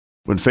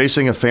When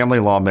facing a family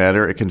law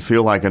matter, it can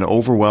feel like an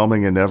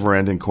overwhelming and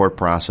never-ending court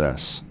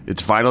process.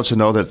 It's vital to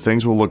know that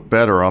things will look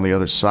better on the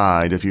other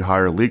side if you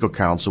hire legal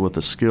counsel with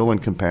the skill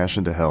and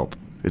compassion to help.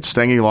 At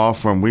Stengy Law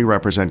Firm, we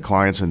represent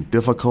clients in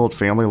difficult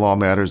family law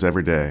matters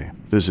every day.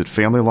 Visit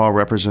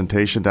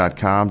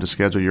FamilyLawRepresentation.com to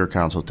schedule your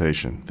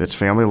consultation. That's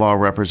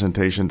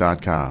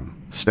FamilyLawRepresentation.com.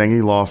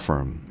 Stengy Law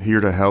Firm, here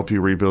to help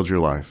you rebuild your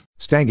life.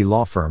 Stengy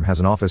Law Firm has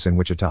an office in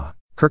Wichita.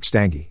 Kirk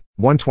Stengy,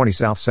 120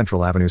 South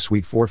Central Avenue,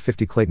 Suite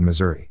 450, Clayton,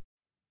 Missouri.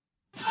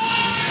 Come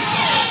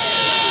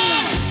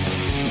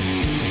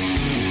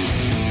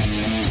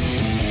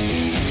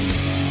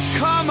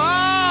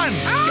on!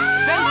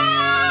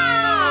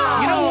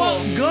 You know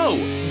what? Go.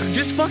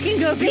 Just fucking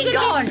go. Be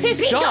gone!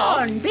 Be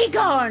gone! Be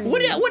gone!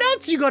 What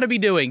else you gotta be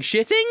doing?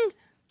 Shitting?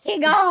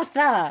 King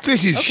Arthur!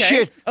 This is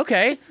shit.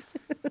 Okay.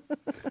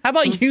 How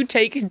about you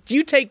take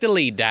the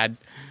lead, Dad?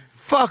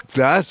 Fuck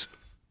that.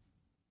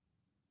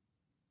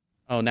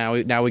 Oh, now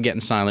we're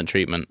getting silent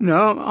treatment.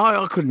 No,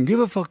 I couldn't give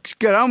a fuck. Just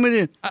get on with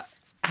it.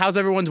 How's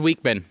everyone's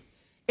week been?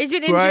 It's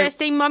been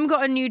interesting. Mum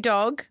got a new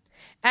dog.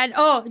 And,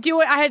 do you know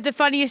what? I had the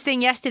funniest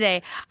thing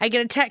yesterday. I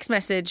get a text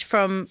message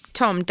from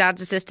Tom,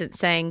 Dad's assistant,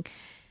 saying,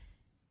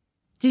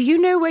 "Do you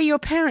know where your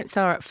parents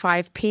are at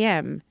 5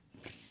 p.m.?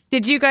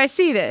 Did you guys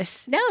see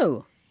this?"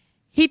 No.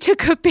 He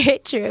took a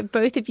picture of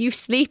both of you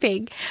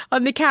sleeping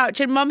on the couch,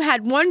 and Mum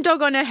had one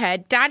dog on her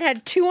head, Dad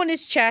had two on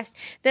his chest,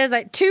 there's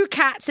like two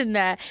cats in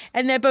there,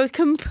 and they're both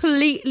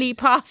completely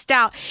passed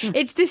out.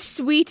 It's the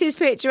sweetest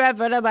picture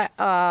ever, and I'm like,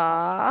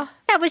 ah.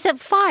 That was at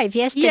 5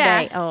 yesterday.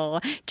 Yeah.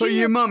 Oh. But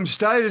your mum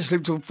stayed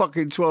asleep till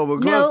fucking 12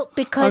 o'clock. No,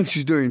 because and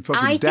she's doing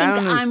fucking I down.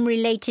 think I'm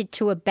related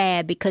to a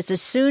bear because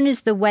as soon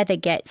as the weather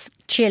gets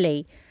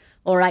chilly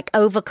or like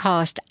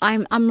overcast,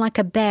 I'm like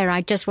a bear. I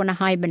just want to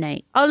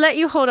hibernate. I'll let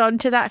you hold on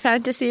to that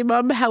fantasy,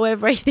 Mum.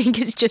 However, I think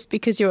it's just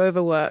because you're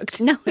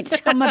overworked. No,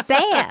 I'm a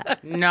bear.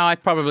 No, I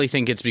probably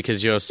think it's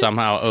because you're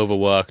somehow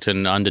overworked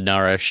and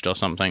undernourished or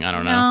something. I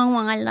don't know. No,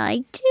 I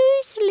like to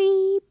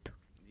sleep.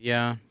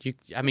 Yeah,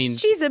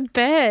 She's a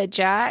bear,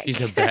 Jack.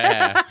 She's a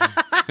bear.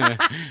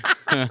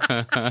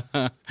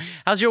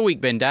 How's your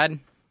week been, Dad?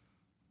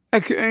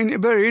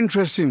 Very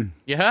interesting.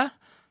 Yeah?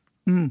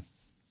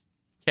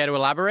 Care to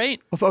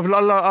elaborate?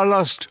 I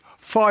lost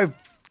five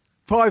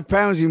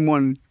pounds in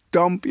one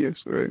dump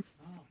yesterday.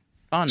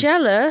 Fun.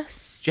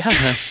 Jealous.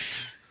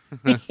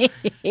 No, I'm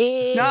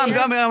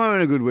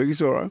having a good week.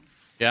 It's all right.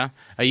 Yeah.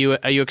 Are you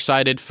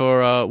excited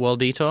for World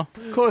Detour?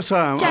 Of course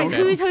I am. Jack,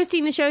 who's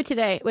hosting the show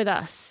today with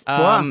us?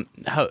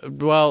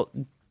 Well,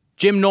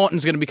 Jim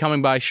Norton's going to be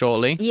coming by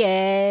shortly.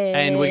 Yay.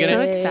 And we're So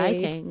gonna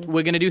exciting.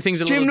 we're going to do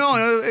things a Jim little.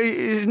 Norton,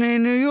 isn't he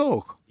in New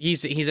York?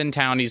 He's in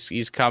town.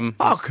 He's come.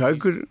 Okay,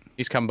 good.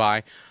 He's come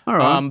by. All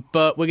right.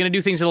 But we're going to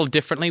do things a little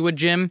differently with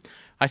Jim.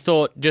 I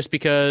thought just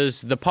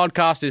because the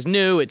podcast is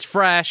new, it's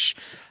fresh.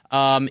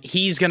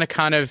 He's going to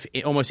kind of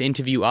almost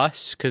interview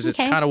us because it's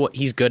kind of what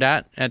he's good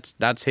at.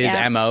 That's his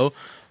MO.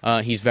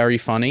 He's very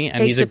funny,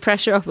 and Takes the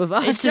pressure off of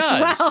us. It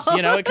does. As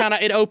well.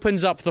 It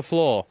opens up the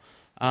floor.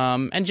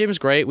 And Jim's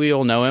great. We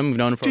all know him. We've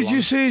known him for a Did long.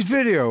 you see his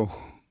video?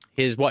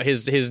 His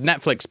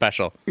Netflix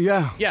special?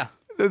 Yeah. Yeah.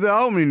 The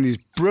opening is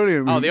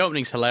brilliant. Oh, the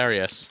opening's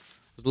hilarious. I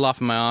was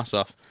laughing my ass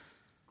off.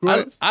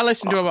 Right. I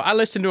listen to him. I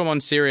listen to him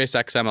on Sirius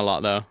XM a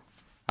lot, though.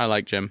 I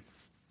like Jim.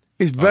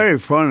 He's very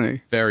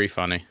funny. Very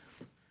funny.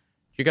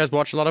 You guys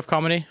watch a lot of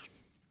comedy?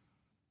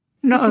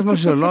 Not as much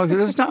as I like it.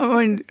 There's not.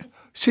 I mean,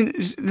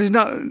 there's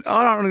not.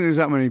 I don't think there's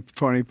that many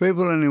funny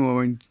people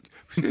anymore. I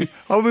mean,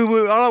 I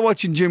like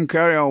watching Jim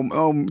Carrey,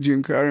 old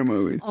Jim Carrey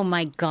movies. Oh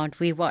my God,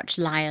 we watched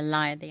Liar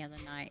Liar the other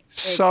night.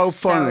 So It's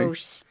funny. So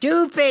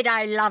stupid.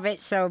 I love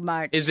it so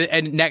much.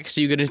 And next,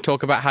 are you going to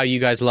talk about how you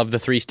guys love the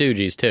Three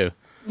Stooges too?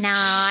 No,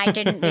 I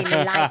didn't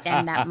really like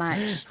them that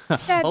much.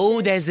 Oh,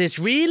 there's this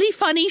really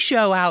funny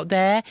show out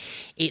there.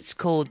 It's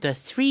called The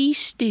Three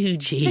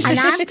Stooges. And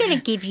I'm going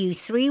to give you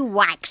 3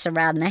 whacks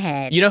around the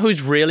head. You know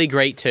who's really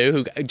great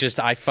too? Who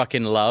I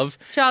fucking love?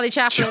 Charlie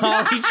Chaplin.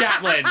 Charlie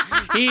Chaplin.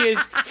 He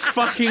is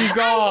fucking gold.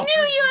 I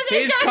knew you were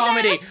gonna His get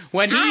comedy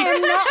when he I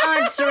am not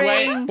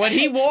answering. when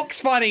he walks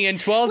funny and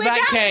twirls With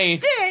that cane.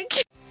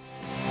 stick.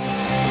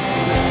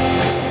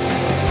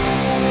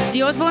 The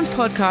Osborns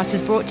podcast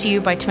is brought to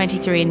you by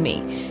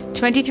 23andMe.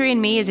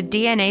 23andMe is a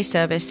DNA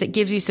service that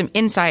gives you some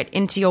insight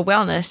into your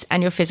wellness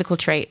and your physical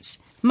traits.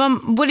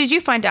 Mum, what did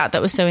you find out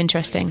that was so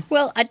interesting?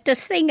 Well, the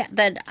thing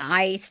that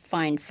I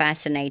find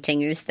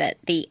fascinating is that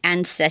the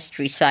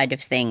ancestry side of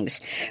things,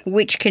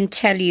 which can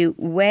tell you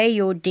where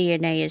your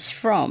DNA is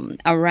from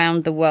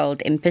around the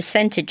world in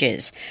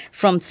percentages,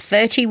 from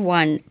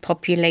 31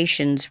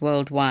 populations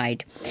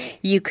worldwide.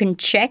 You can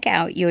check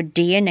out your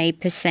DNA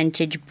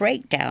percentage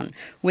breakdown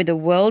with a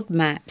world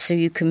map so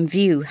you can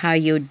view how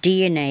your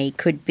DNA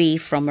could be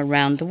from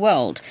around the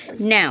world.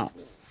 Now,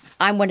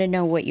 I want to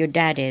know what your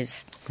dad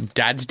is.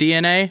 Dad's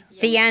DNA?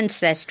 The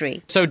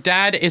ancestry. So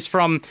Dad is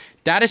from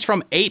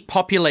 8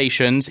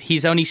 populations.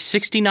 He's only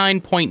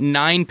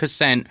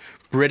 69.9%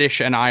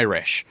 British and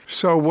Irish.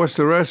 So what's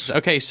the rest?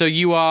 Okay, so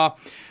you are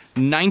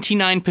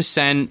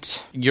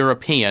 99%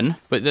 European,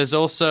 but there's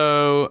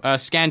also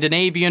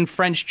Scandinavian,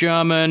 French,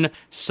 German,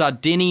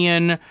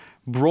 Sardinian,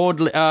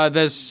 broadly. Well,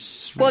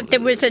 there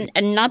was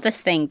another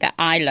thing that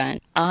I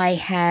learned. I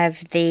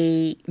have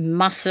the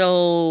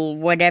muscle,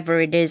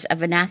 whatever it is,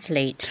 of an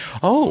athlete.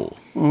 Oh.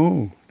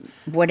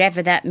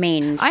 Whatever that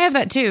means. I have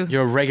that too.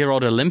 You're a regular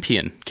old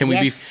Olympian. Can we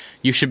be?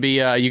 You should be.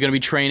 You're going to be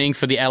training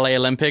for the LA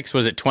Olympics.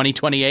 Was it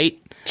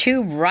 2028?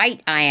 Too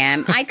right I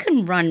am. I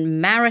can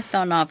run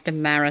marathon after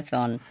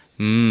marathon.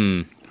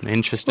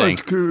 Interesting.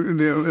 Well,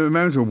 the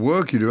amount of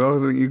work you do, I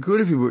think you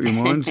could if you put your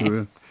mind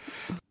to it.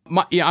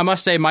 I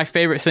must say my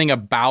favorite thing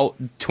about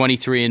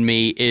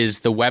 23andMe is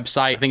the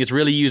website. I think it's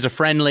really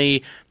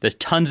user-friendly. There's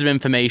tons of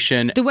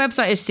information. The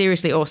website is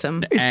seriously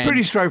awesome. It's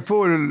pretty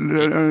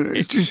straightforward.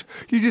 It's just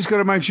you just got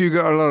to make sure you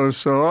got a lot of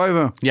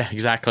saliva. Yeah,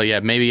 exactly. Yeah,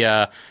 maybe you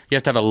have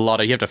to have a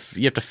lot of. You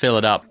have to fill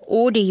it up.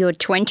 Order your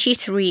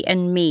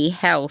 23andMe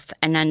Health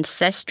and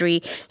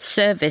Ancestry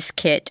Service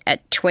Kit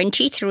at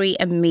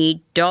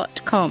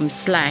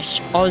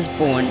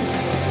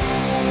 23andme.com/Osborns.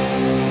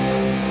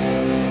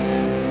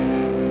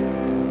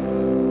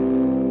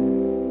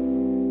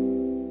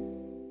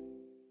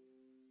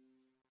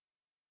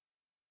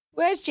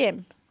 Where's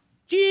Jim?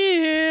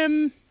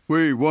 Jim!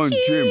 We want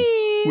Jim.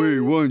 We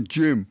want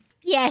Jim.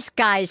 Yes,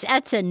 guys,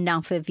 that's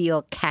enough of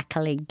your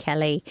cackling,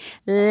 Kelly.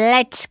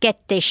 Let's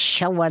get this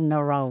show on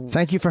the road.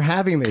 Thank you for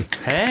having me.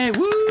 Hey,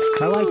 woo!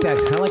 I like that.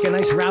 I like a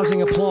nice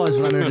rousing applause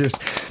when I'm introduced.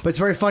 But it's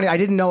very funny. I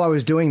didn't know I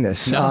was doing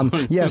this. No.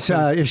 Yes,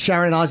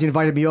 Sharon and Ozzy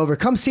invited me over.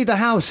 Come see the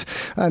house.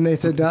 And they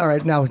said, all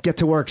right, now get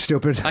to work,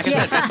 stupid. Like I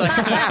said, it's like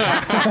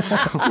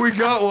We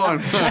got one.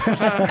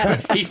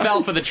 he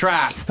fell for the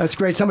trap. That's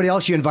great. Somebody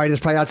else you invited is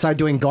probably outside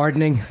doing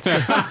gardening.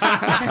 But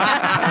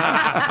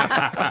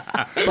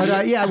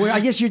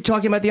I guess you're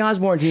talking about the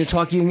Osbournes. And you're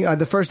talking,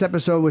 the first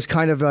episode was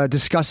kind of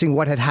discussing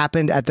what had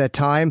happened at that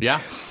time.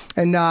 Yeah.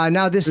 And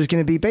now this is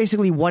going to be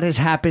basically what has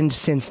happened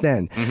since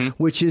then,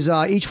 which is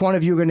each one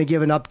of you are going to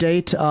give an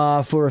update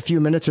for a few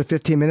minutes or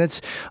 15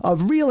 minutes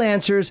of real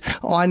answers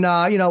on,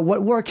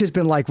 what work has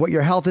been like, what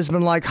your health has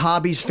been like,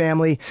 hobbies,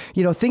 family,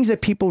 things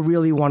that people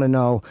really want to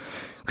know.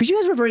 Because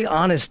you guys were very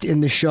honest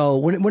in the show.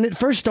 When it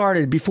first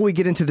started, before we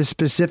get into the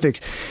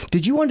specifics,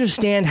 did you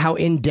understand how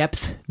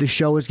in-depth the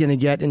show is going to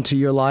get into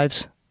your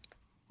lives?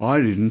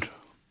 I didn't.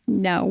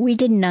 No, we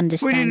didn't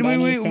understand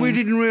anything. We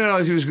didn't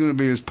realise it was going to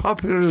be as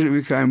popular as it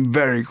became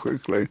very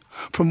quickly.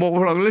 From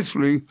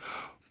literally,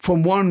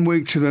 from 1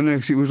 week to the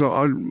next, it was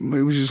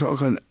just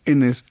like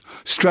in this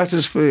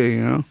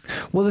stratosphere,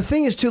 Well, the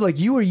thing is too, like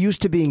you were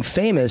used to being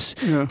famous.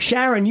 Yeah.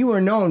 Sharon, you were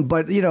known,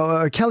 but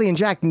Kelly and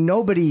Jack,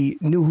 nobody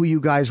knew who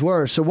you guys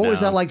were. So what was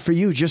that like for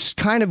you? Just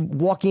kind of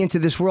walking into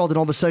this world and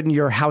all of a sudden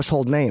you're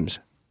household names.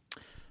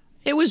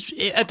 It was,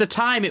 at the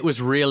time, it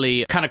was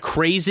really kind of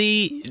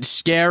crazy,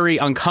 scary,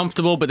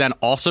 uncomfortable, but then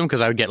awesome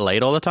because I would get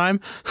laid all the time.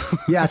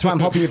 Yeah, that's why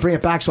I'm hoping you bring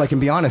it back so I can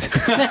be on it.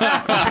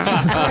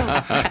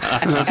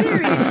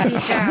 Seriously,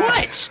 Jack.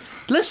 What?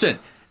 Listen,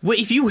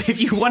 if you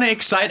want to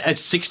excite a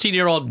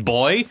 16-year-old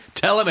boy,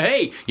 tell him,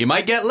 hey, you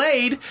might get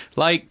laid.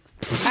 Like,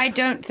 I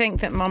don't think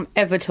that Mom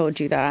ever told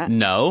you that.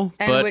 No,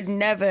 and but would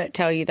never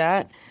tell you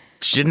that.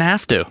 She didn't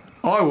have to.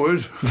 I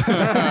would.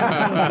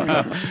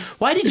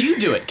 Why did you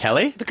do it,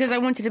 Kelly? Because I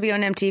wanted to be on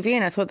MTV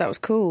and I thought that was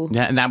cool.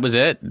 Yeah, and that was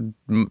it?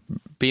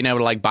 Being able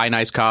to, buy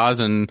nice cars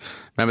and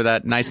remember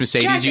that nice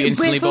Mercedes Jack, you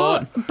instantly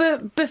bought?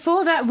 But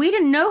before that, we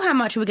didn't know how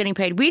much we were getting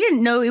paid. We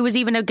didn't know it was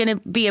even going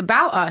to be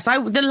about us.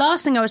 The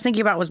last thing I was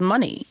thinking about was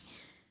money.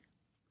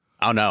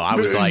 Oh, no. I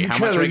was like, how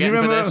much are we getting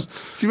for this? Do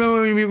you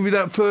remember when you with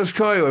that first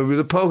car with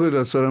the polka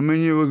dots on? I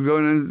mean, you were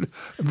going in...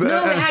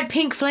 No, it had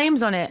pink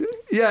flames on it.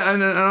 Yeah,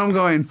 and I'm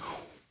going...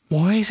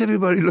 Why is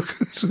everybody looking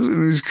at us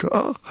in his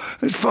car?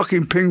 It's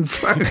fucking pink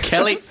flame.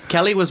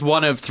 Kelly was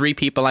one of 3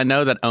 people I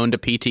know that owned a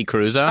PT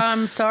Cruiser.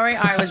 I'm sorry,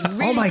 I was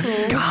really Oh my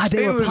cool. God,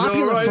 they were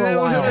popular right. for a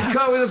while. There was a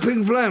car with a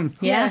pink flame.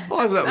 Yeah. I thought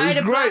I that had was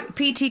a great.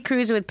 black PT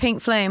Cruiser with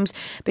pink flames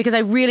because I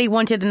really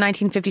wanted a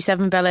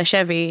 1957 Bel Air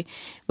Chevy,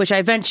 which I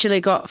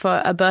eventually got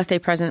for a birthday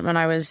present when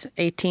I was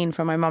 18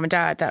 from my mom and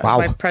dad. That was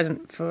my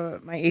present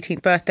for my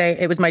 18th birthday.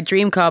 It was my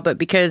dream car, but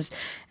because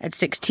at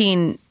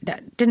 16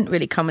 that didn't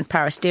really come with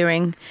power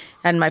steering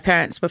and my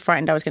parents were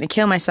frightened I was going to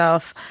kill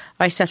myself,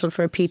 I settled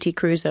for a PT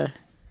Cruiser.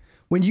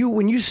 When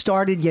you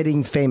started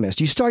getting famous,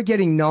 you start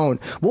getting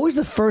known, what was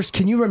the first,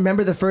 can you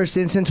remember the first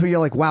instance where you're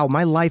like, wow,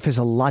 my life is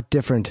a lot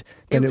different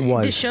than it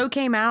was? The show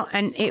came out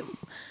and it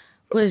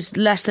was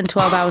less than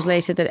 12 hours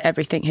later that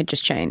everything had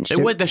just changed.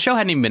 The show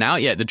hadn't even been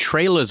out yet. The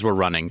trailers were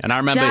running, and I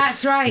remember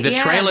that's right. The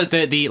trailer,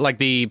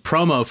 the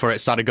promo for it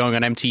started going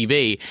on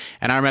MTV,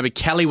 and I remember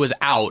Kelly was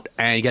out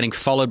and getting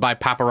followed by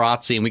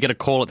paparazzi, and we get a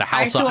call at the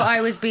house. I thought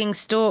I was being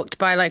stalked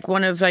by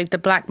one of the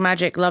black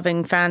magic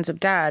loving fans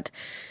of Dad,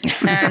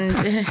 and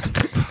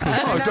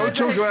don't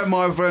talk about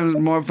my fans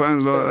like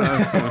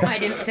that. I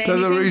didn't say They're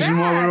anything the reason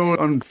bad. why we're all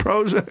on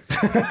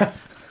Prozac.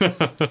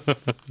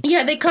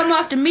 Yeah, they come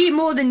after me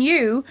more than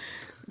you.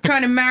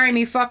 Trying to marry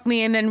me, fuck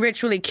me, and then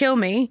ritually kill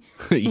me.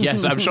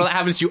 Yes, I'm sure that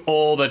happens to you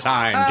all the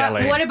time,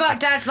 Kelly. What about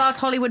Dad's last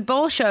Hollywood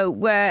Bowl show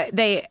where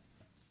they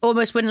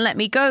almost wouldn't let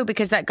me go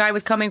because that guy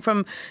was coming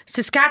from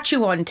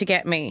Saskatchewan to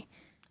get me.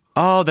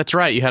 Oh, that's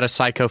right. You had a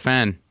psycho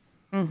fan.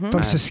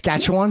 From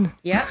Saskatchewan?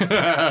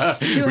 Yeah.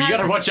 You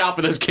got to watch out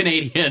for those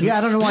Canadians. Yeah,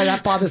 I don't know why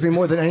that bothers me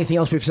more than anything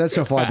else we've said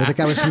so far. That the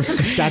guy was from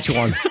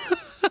Saskatchewan.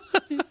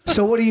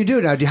 So what do you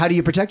do now? How do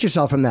you protect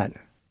yourself from that?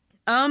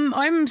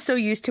 I'm so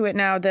used to it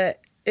now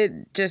that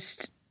it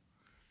just...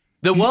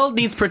 The world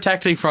needs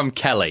protecting from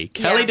Kelly.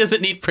 Kelly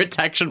doesn't need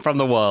protection from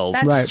the world.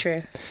 That's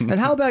true. And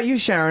how about you,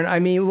 Sharon? I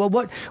mean,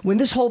 when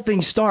this whole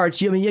thing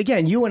starts,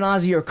 again, you and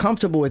Ozzy are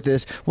comfortable with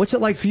this. What's it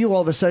like for you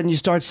all of a sudden you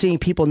start seeing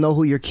people know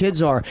who your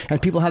kids are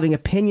and people having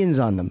opinions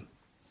on them?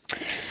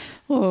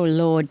 Oh,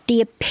 Lord.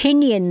 The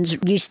opinions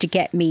used to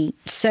get me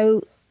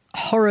so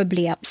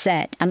horribly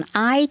upset. And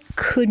I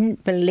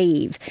couldn't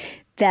believe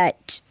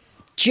that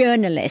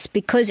journalists,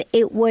 because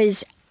it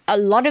was... A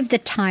lot of the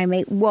time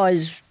it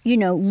was,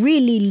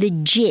 really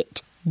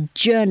legit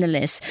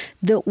journalists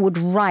that would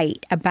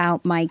write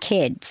about my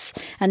kids,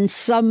 and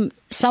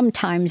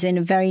sometimes in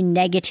a very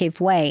negative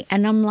way.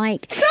 And I'm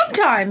like,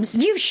 sometimes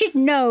you should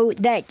know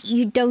that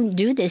you don't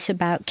do this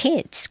about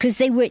kids, because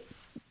they were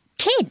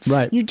kids.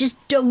 Right. You just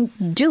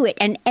don't do it.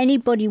 And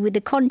anybody with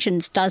a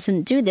conscience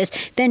doesn't do this.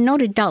 They're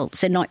not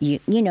adults. They're not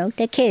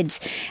they're kids.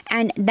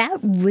 And that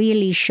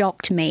really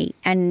shocked me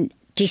and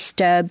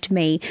disturbed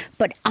me,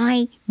 but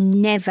I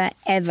never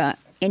ever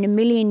in a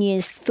million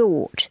years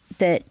thought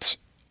that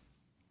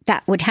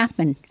would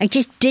happen. I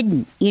just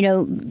didn't,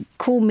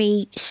 call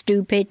me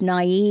stupid,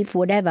 naive,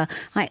 whatever.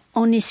 I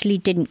honestly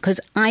didn't, because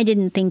I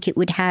didn't think it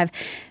would have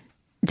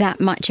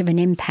that much of an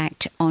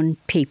impact on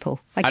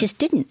people. I just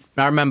didn't.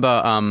 I remember,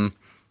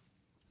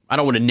 I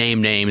don't want to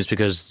name names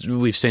because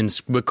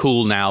we're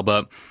cool now,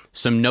 but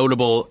some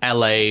notable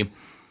LA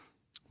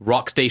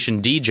rock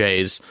station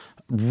DJs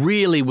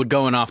really would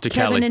going after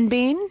Kelly. Kevin and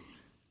Bean?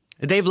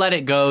 They've let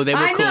it go. They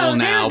were cool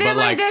now, they're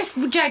but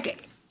like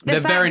Jack, they're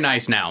very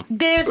nice now.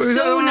 They're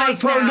so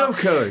nice I phoned now. up,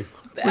 Kelly.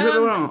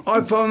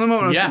 I phoned them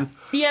up. Yeah.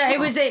 Yeah, it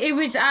was.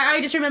 I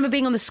just remember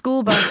being on the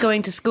school bus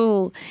going to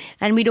school,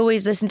 and we'd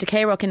always listen to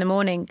K-Rock in the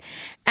morning.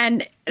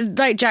 And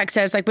like Jack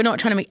says, we're not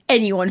trying to make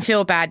anyone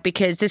feel bad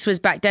because this was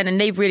back then,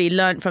 and they've really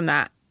learned from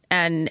that.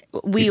 And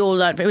we all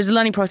learned. It was a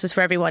learning process for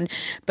everyone.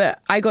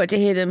 But I got to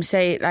hear them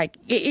say,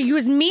 it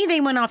was me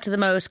they went after the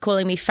most,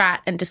 calling me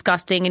fat and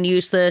disgusting and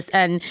useless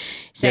and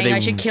saying I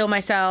should kill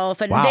myself.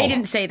 And they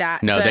didn't say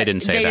that. No, they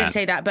didn't say that. They didn't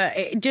say that. But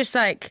it just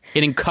it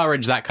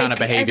encouraged that kind of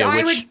behavior.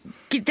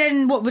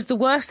 Then what was the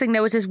worst thing?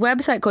 There was this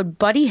website called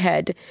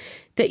Buddyhead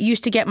that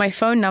used to get my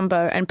phone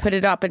number and put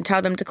it up and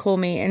tell them to call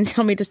me and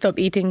tell me to stop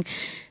eating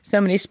so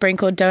many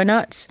sprinkled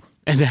donuts.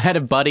 And the head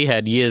of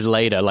Buddyhead years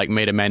later,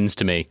 made amends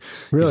to me.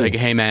 Really? He's like,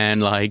 hey, man,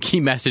 he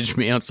messaged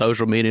me on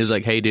social media. He's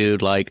like, hey,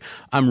 dude,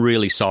 I'm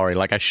really sorry.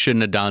 I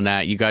shouldn't have done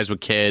that. You guys were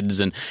kids.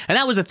 And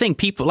that was the thing.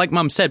 People, like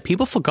Mom said,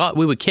 people forgot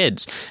we were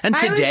kids. And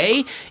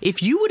today,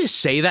 if you were to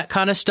say that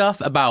kind of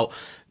stuff about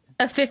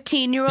a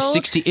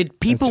 15-year-old,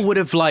 people would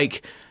have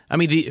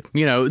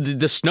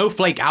the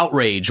snowflake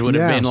outrage would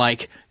have been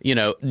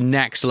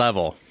next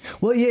level.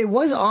 Well, yeah, it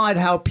was odd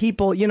how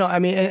people, and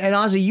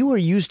Ozzy, you were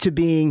used to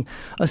being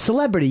a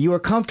celebrity. You were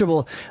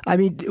comfortable. I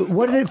mean,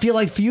 what did it feel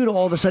like for you to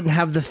all of a sudden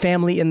have the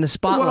family in the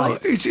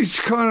spotlight? Well, it's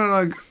kind of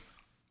like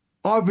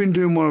I've been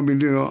doing what I've been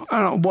doing.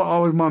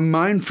 And my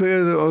main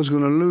fear that I was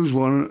going to lose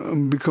one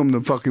and become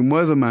the fucking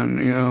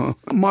weatherman,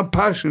 My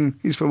passion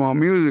is for my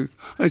music.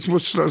 It's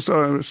what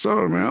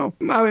started me off.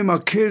 Having my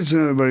kids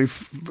and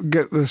everybody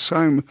get the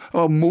same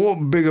or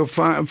bigger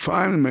fame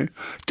than me,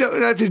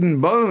 that didn't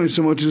bother me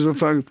so much as the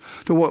fact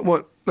that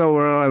what they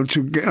were allowed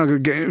to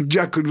get.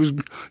 Jack was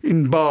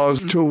in bars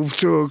till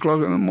 2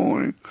 o'clock in the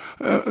morning,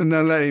 and they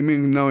let him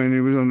in knowing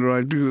he was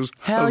underage because...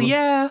 Hell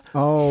yeah.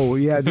 Oh,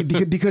 yeah,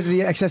 because of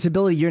the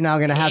accessibility you're now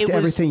going to have to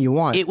everything you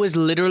want. It was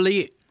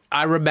literally,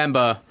 I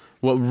remember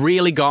what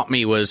really got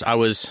me was I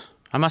was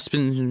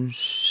 16.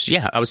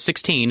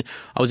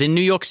 I was in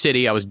New York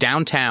City. I was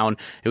downtown.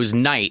 It was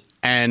night,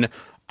 and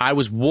I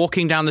was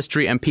walking down the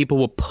street and people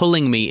were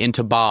pulling me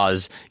into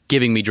bars,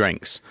 giving me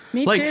drinks.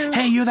 Me too.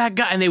 Hey, you're that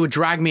guy. And they would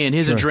drag me in.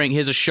 Here's a drink.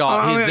 Here's a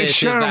shot. Here's this,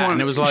 here's that.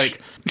 And it was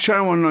like...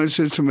 Sharon one night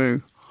said to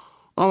me,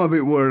 I'm a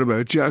bit worried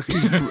about Jack.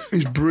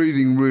 He's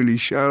breathing really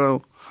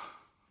shallow.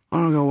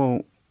 And I go,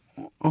 well,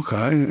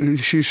 okay. And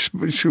she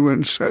went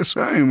and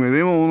sat in with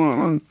him all night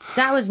long.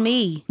 That was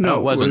me. No,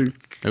 it wasn't.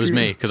 It was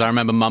me, because I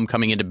remember Mum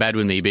coming into bed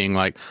with me being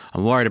like,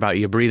 I'm worried about you,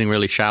 you're breathing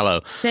really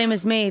shallow. Same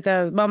as me,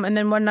 though, Mum. And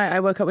then one night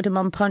I woke up with a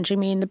Mum punching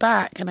me in the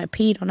back and I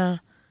peed on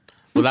her.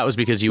 Well, that was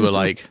because you were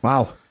like...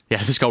 Wow.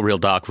 Yeah, this got real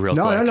dark real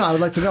quick. No. I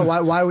would like to know,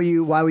 why were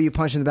you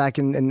punched in the back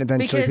and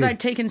eventually Because peed? I'd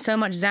taken so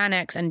much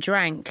Xanax and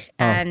drank,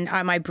 and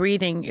my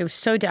breathing, it was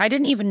so... I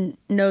didn't even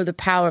know the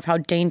power of how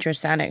dangerous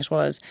Xanax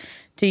was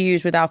to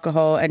use with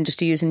alcohol and just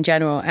to use in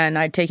general. And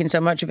I'd taken so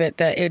much of it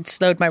that it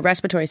slowed my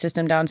respiratory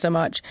system down so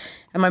much.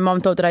 And my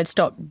mom thought that I'd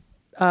stopped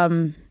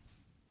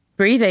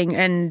breathing,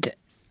 and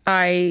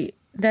I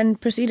then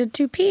proceeded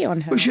to pee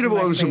on her. We should have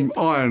bought some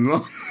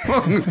iron.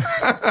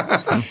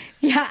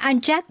 Yeah,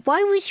 and Jack,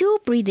 why was your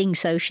breathing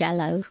so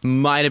shallow?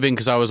 Might have been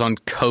because I was on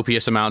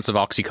copious amounts of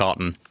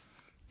Oxycontin.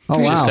 Oh,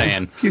 wow. Just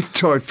saying. You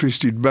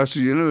tight-fisted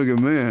bastard, you never get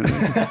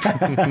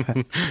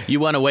me. You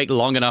weren't awake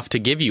long enough to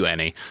give you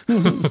any.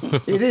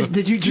 It is.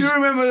 Did you? Do you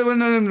remember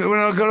when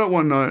I got up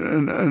one night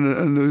and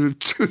there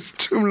were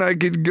two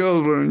naked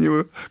girls and you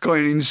were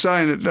going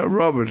insane at that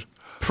Robert?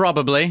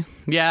 Probably.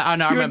 Yeah, I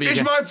know. I remember you.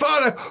 It's my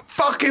father.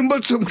 Fucking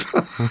but some.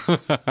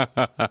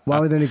 Why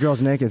were there any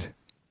girls naked?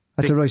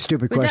 That's a really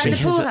stupid Was that question. in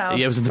the pool house?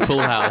 Yeah, it was in the pool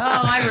house.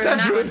 Oh, I ruined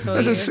that one for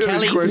That's a you. silly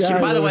Kelly, question.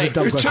 by the Yeah, way, it was a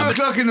dumb It's 2 question.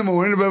 o'clock in the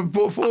morning,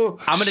 about four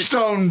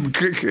stone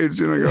kids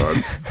in a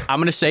garden. I'm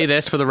going to say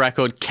this for the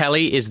record.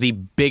 Kelly is the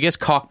biggest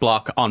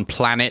cockblock on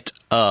planet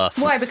Earth.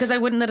 Why? Because I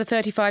wouldn't let a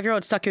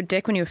 35-year-old suck your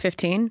dick when you were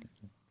 15?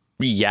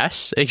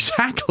 Yes,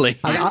 exactly.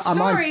 I'm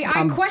sorry.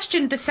 I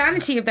questioned the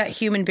sanity of that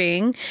human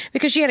being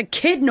because she had a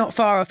kid not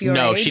far off your age.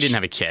 No, she didn't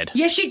have a kid.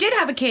 Yes, she did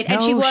have a kid, and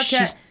No, she worked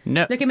she's- at...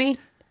 no. Look at me.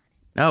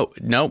 No,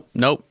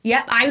 nope.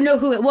 Yep, I know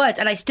who it was,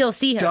 and I still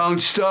see her. Don't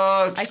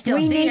start. I still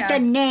We see need her. the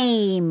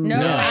name. No.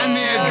 And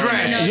the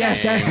address.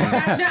 Yes.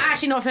 That's not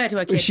actually not fair to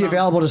a kid. Is she Mum.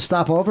 available to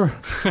stop over?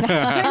 No,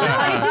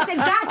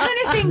 that kind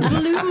of thing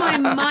blew my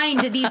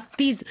mind. That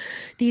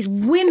these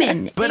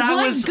women, But they I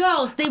weren't was-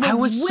 girls. They were I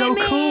was so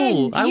women.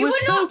 cool. I You was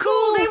were so not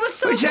cool. They were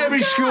so. It's every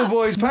fucked up.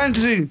 schoolboy's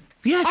fantasy.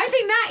 Yes. I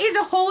think that is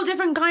a whole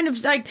different kind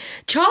of like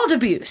child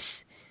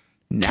abuse.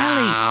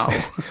 Now.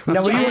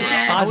 Now, were you,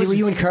 Yes. Ozzy, were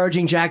you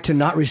encouraging Jack to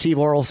not receive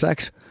oral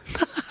sex?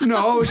 No,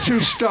 I was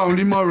too stoned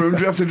in my room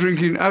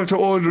after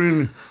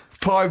ordering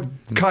 5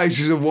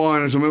 cases of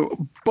wine or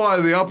something by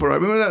the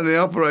operator. Remember that? The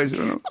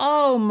operator.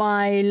 Oh,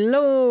 my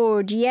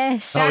Lord,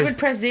 yes. Dad would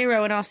press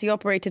 0 and ask the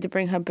operator to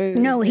bring her booze.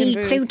 No, he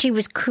booze. thought he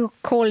was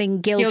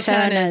calling Gil Gil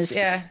Turners, Turners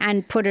yeah.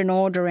 and put an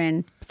order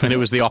in. And it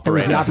was the The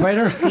operator.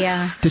 operator?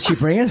 Yeah. Did she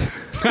bring it?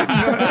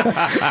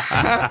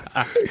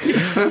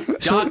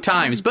 Dark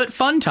times, but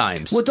fun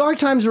times. Well, dark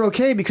times are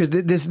okay because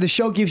the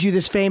show gives you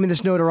this fame and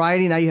this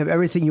notoriety. Now you have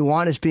everything you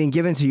want is being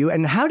given to you.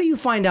 And how do you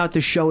find out the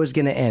show is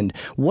going to end?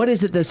 What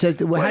is it that says?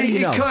 Well, how do you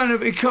know?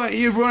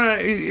 You run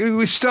out.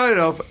 We started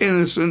off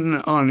innocent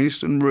and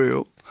honest and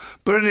real.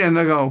 But in the end,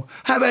 they go,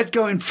 how about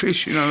going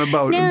fishing on a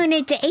boat? No, and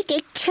it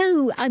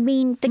too. I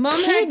mean, the Mum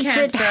had kids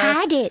had cancer.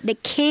 had it. The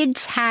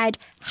kids had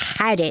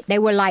it. They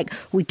were like,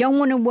 we don't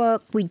want to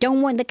work. We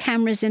don't want the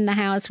cameras in the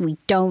house. We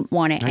don't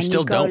want it. I And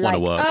still you go don't want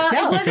to like, work.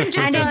 It wasn't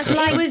just And us. it's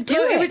like, It was do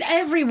it it. was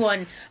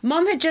everyone.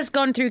 Mum had just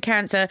gone through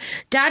cancer.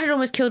 Dad had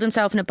almost killed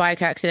himself in a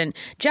bike accident.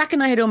 Jack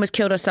and I had almost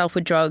killed ourselves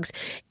with drugs.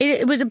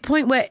 It was a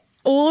point where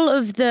all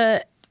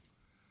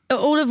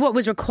of what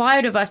was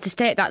required of us to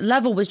stay at that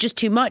level was just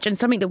too much and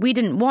something that we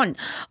didn't want.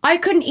 I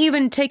couldn't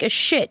even take a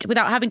shit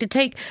without having to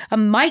take a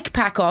mic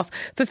pack off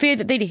for fear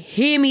that they'd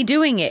hear me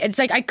doing it. It's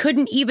like I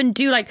couldn't even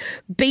do like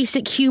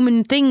basic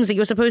human things that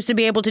you're supposed to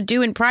be able to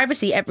do in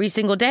privacy every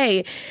single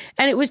day.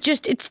 And it was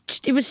just,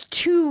 it was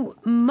too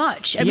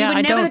much. And Yeah, we were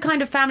I never the don't-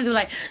 kind of family that were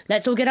like,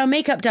 let's all get our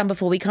makeup done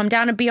before we come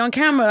down and be on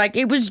camera. Like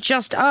it was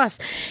just us.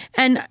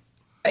 And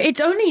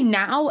it's only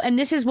now, and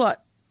this is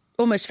what,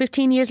 almost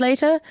 15 years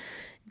later,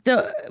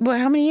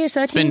 how many years?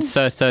 13? It's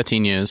been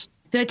 13 years.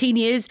 13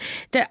 years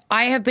that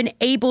I have been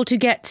able to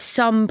get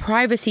some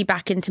privacy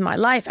back into my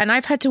life. And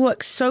I've had to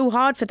work so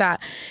hard for that.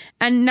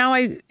 And now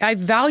I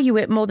value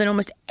it more than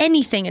almost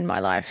anything in my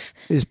life.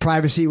 Is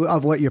privacy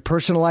of what your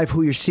personal life,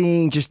 who you're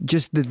seeing, just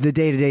the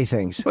day-to-day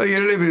things. Well, you're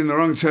living in the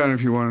wrong town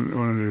if you want to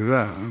do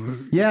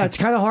that. Yeah, it's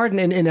kind of hard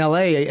in LA.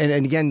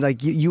 And again,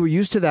 like you were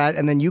used to that,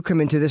 and then you come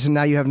into this, and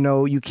now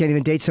you can't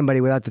even date somebody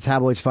without the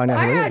tabloids finding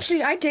out who it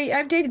is.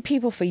 I've dated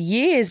people for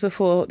years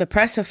before the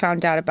press have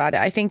found out about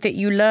it. I think that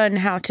you learn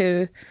how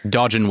to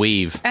Dodge and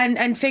weave.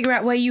 and figure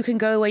out where you can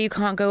go, where you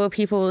can't go, where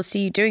people will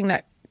see you doing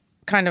that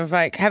kind of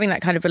like having that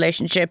kind of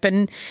relationship.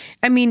 And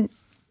I mean,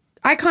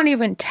 I can't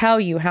even tell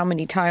you how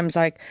many times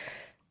like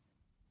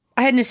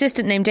I had an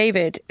assistant named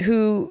David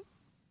who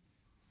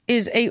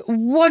is a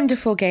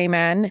wonderful gay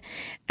man,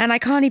 and I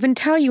can't even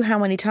tell you how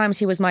many times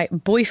he was my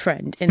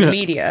boyfriend in the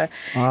media.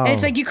 And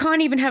it's like you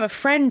can't even have a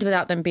friend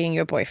without them being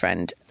your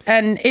boyfriend.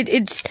 And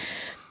it's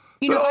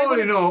But all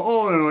in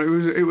all,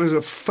 it was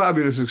a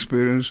fabulous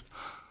experience.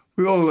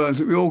 We all learned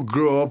it. We all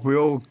grew up. We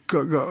all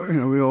got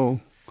we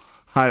all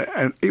had it.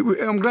 And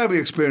I'm glad we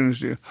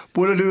experienced it.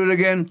 Would I do it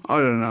again? I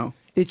don't know.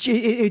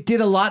 It did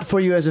a lot for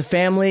you as a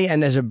family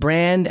and as a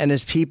brand and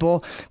as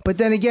people. But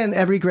then again,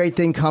 every great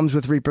thing comes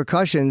with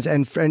repercussions.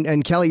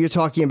 And Kelly, you're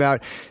talking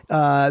about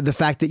the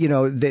fact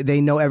that,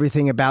 they know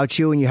everything about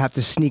you and you have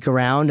to sneak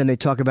around, and they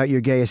talk about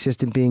your gay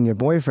assistant being your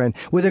boyfriend.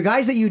 Were there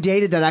guys that you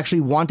dated that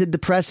actually wanted the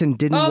press and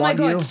didn't want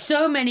you? Oh my God,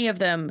 so many of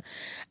them.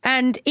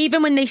 And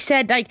even when they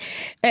said like,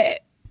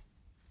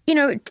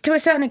 to a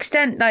certain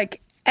extent,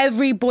 like,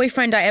 every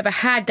boyfriend I ever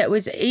had that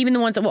was, even the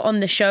ones that were on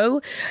the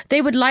show,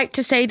 they would like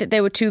to say that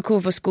they were too cool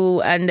for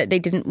school and that they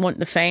didn't want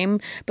the fame.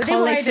 But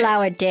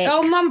Cauliflower dick.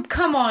 Oh, Mum,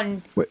 come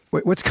on. Wait,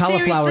 what's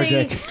cauliflower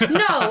Seriously? dick?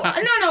 No,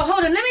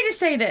 hold on. Let me just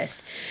say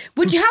this.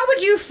 How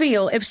would you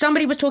feel if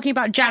somebody was talking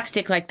about Jack's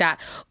dick like that?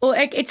 Or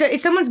like,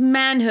 it's someone's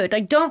manhood.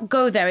 Like, don't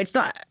go there. It's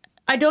not...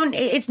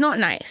 It's not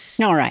nice.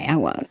 All right, I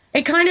won't.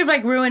 It kind of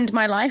like ruined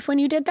my life when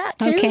you did that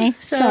too. Okay,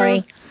 so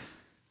sorry.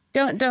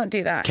 Don't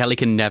do that. Kelly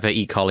can never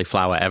eat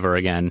cauliflower ever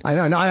again. I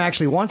know. Now I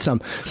actually want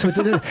some. So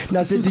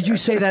did you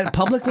say that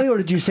publicly, or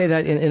did you say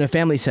that in a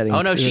family setting?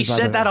 Oh, no, she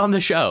said that on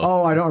the show.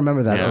 Oh, I don't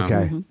remember that. Yeah.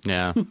 Okay.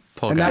 Yeah.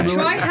 Poor And guy. that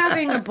Try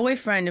having a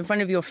boyfriend in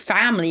front of your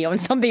family on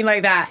something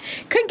like that.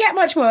 Couldn't get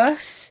much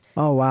worse.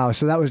 Oh, wow.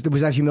 So was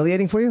that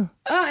humiliating for you?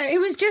 It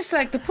was just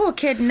like the poor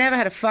kid never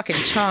had a fucking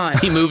chance.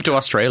 He moved to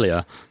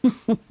Australia.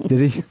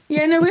 Did he?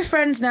 Yeah, no, we're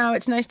friends now.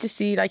 It's nice to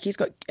see like he's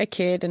got a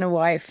kid and a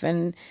wife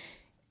and,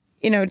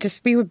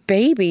 just we were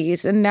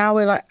babies and now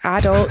we're like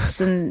adults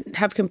and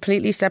have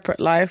completely separate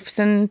lives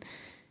and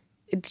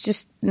it's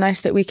just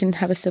nice that we can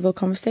have a civil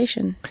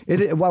conversation.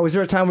 Was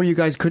there a time where you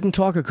guys couldn't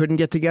talk or couldn't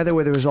get together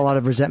where there was a lot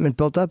of resentment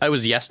built up? It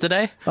was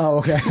yesterday. Oh,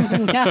 okay.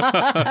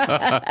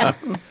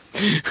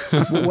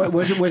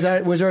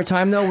 Was there a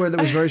time though where that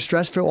was very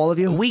stressed for all of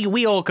you?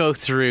 We all go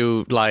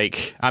through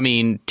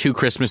 2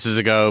 Christmases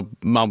ago,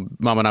 Mum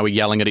and I were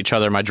yelling at each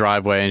other in my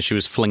driveway, and she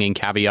was flinging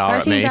caviar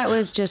at me. I think that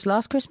was just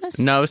last Christmas.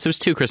 No, it was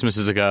 2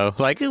 Christmases ago.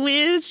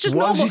 It's just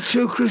normal. Was it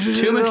 2 Christmases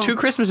ago? 2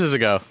 Christmases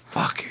ago.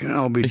 Fucking,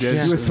 I'll be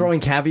dead. You were throwing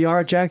caviar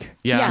at Jack?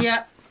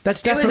 Yeah.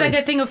 That's It was definitely...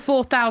 like a thing of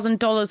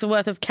 $4,000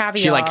 worth of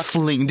caviar. She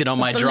flinged it on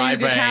my Beluga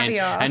driveway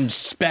caviar. and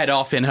sped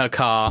off in her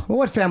car. Well,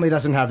 what family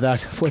doesn't have that?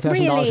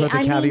 $4,000 worth of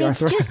caviar. it's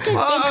just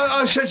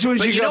I said to her when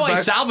But she you know got I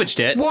back, salvaged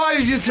it. why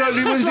did you tell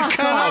me was the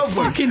can I open?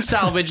 fucking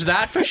salvaged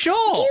that for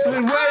sure.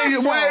 Where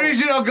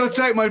is it? I've got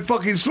to take my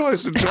fucking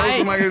slice and toast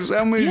to make a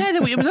sandwich. Yeah,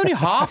 it was only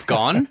half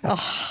gone.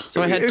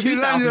 So I had If you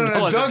landed on a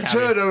 $2,000 dog of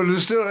turd, caviar. I would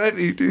have still had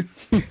it.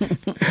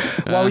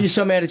 Why were you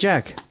so mad at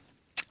Jack?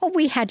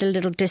 we had a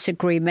little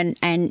disagreement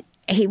and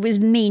he was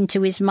mean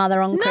to his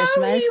mother on No,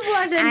 Christmas. he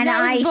wasn't. And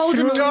That was Voldemort.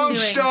 threw... Don't doing?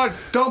 start.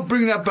 Don't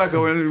bring that back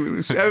up.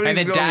 And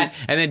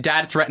then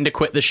Dad threatened to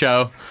quit the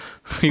show.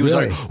 He was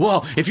Really? like,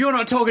 "Well, if you're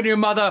not talking to your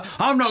mother,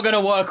 I'm not going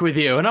to work with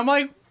you." And I'm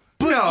like,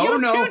 "But you're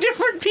two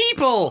different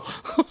people."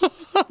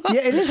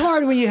 Yeah, it is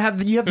hard when you have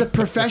the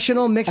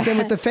professional mixed in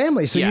with the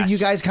family. So Yes. you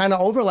guys kind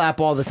of overlap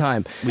all the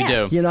time. We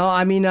do.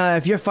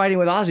 If you're fighting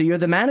with Ozzy, you're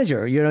the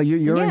manager. You're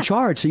Yeah. in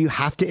charge, so you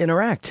have to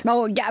interact.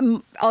 Oh,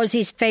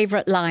 Ozzy's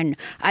favourite line,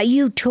 are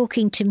you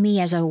talking to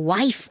me as a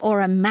wife or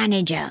a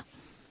manager?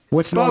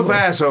 What's Both normal?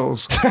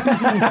 assholes.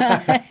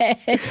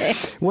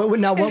 What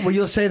will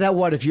you say that?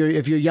 What if you're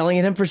yelling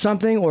at him for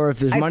something, or if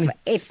there's money?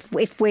 If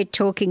we're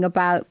talking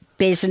about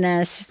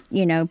business,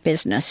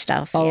 business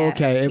stuff. Oh, yeah.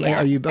 okay. Yeah.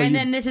 Are you? And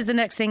then this is the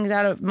next thing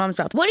out of Mum's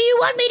mouth. What do you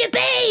want me to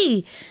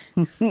be?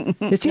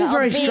 It seems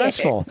very be it.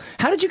 stressful.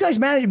 How did you guys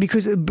manage?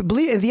 Because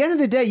believe, at the end of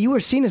the day, you were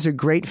seen as a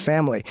great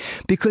family.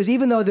 Because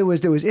even though there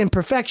was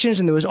imperfections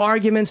and there was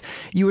arguments,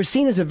 you were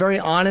seen as a very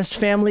honest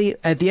family.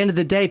 At the end of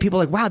the day, people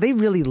were like, wow, they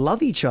really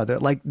love each other.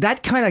 Like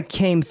that kind of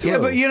came through. Yeah,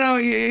 but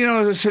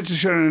as I said to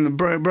Sharon in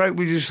the break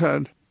we just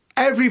had,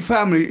 every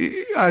family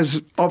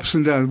has ups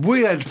and downs.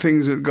 We had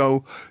things that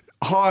go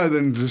higher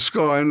than the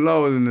sky and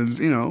lower than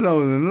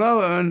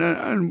lower,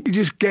 and you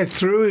just get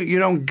through it. You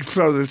don't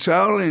throw the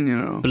towel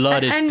in,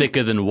 Blood is And-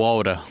 thicker than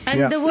water. And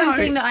Yeah. the one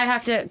thing that I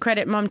have to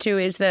credit Mum to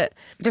is that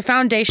the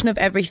foundation of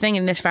everything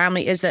in this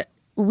family is that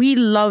we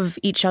love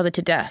each other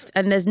to death,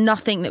 and there's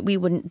nothing that we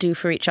wouldn't do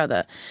for each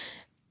other.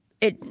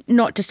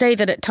 Not to say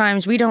that at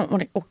times we don't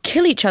want to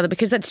kill each other,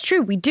 because that's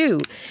true, we do.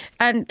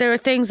 And there are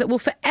things that will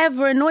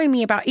forever annoy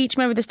me about each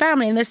member of this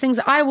family, and there's things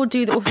that I will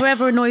do that will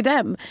forever annoy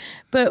them.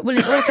 But when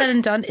it's all said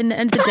and done, in the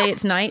end of the day,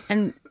 it's night,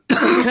 and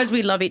because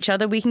we love each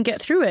other, we can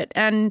get through it.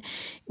 And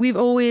we've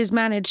always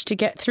managed to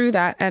get through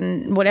that,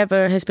 and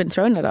whatever has been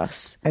thrown at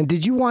us. And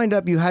did you wind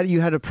up? You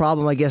had a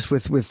problem, I guess,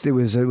 with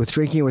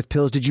drinking and with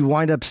pills. Did you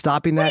wind up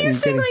stopping that? What are you and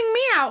getting- singling me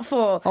out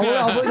for? Oh,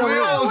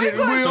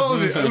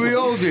 We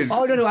all did.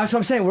 Oh, no, that's what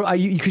I'm saying.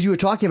 Because you were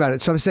talking about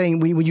it. So I'm saying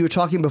when you were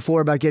talking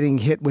before about getting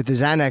hit with the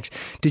Xanax,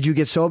 did you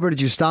get sober? Did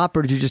you stop,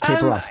 or did you just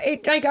taper off?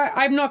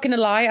 I'm not going to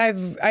lie.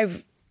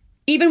 I've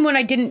even when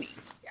I didn't,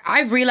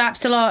 I've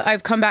relapsed a lot.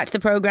 I've come back to the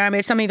program.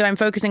 It's something that I'm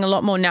focusing a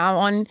lot more now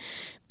on,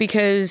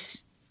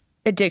 because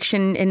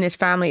addiction in this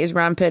family is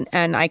rampant,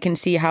 and I can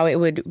see how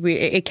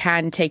it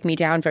can take me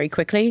down very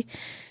quickly.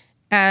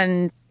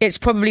 And it's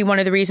probably one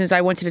of the reasons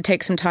I wanted to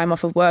take some time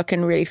off of work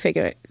and really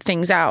figure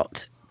things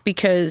out,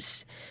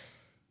 because,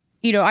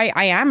 I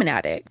am an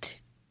addict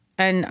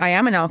and I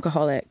am an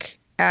alcoholic,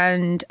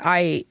 and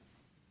I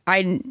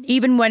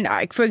even when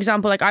for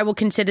example, I will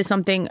consider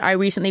something I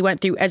recently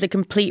went through as a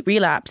complete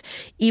relapse,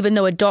 even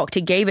though a doctor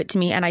gave it to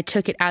me and I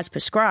took it as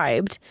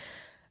prescribed.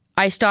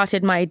 I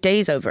started my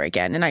days over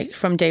again, and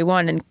from day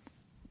one, and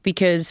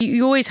because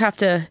you always have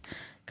to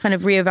kind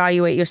of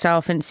reevaluate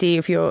yourself and see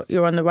if you're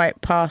on the right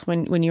path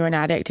when you're an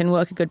addict, and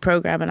work a good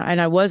program.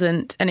 And I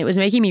wasn't, and it was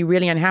making me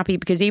really unhappy,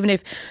 because even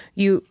if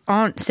you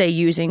aren't, say,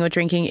 using or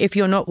drinking, if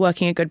you're not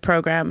working a good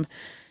program,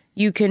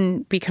 you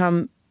can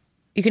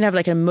have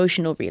like an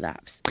emotional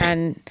relapse,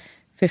 and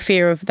for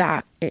fear of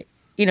that,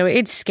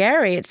 it's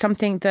scary. It's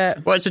something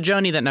that... Well, it's a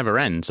journey that never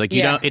ends.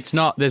 It's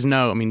not, it's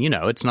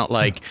not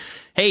like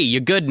hey,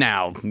 you're good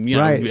now. You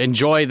know, Right.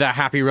 enjoy the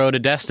happy road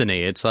of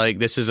destiny. It's like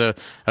this is a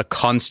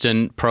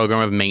constant program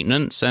of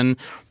maintenance, and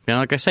you know,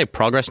 like I say,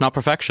 progress, not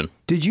perfection.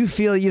 Did you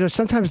feel,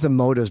 sometimes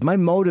my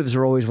motives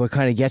are always what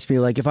kind of gets me.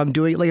 Like if I'm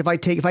doing, like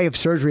if I have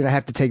surgery and I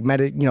have to take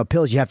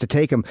pills, you have to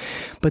take them.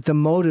 But the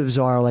motives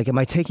are like, am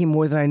I taking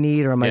more than I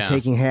need, or am I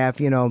taking half?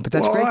 But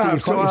that's great that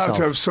you caught I yourself. have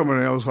to have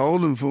somebody else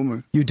hold them for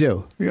me. You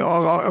do.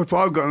 Yeah, if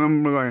I've got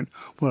them going,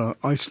 well,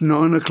 it's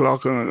 9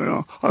 o'clock,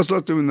 and I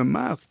start doing the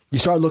math. You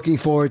start looking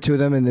forward to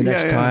them in the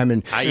next time.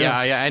 And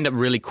I end up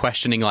really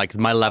questioning like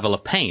my level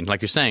of pain.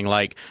 Like you're saying,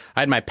 like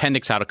I had my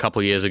appendix out a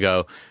couple years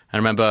ago. I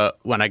remember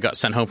when I got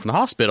sent home from the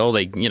hospital,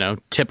 they,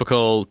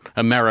 typical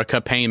America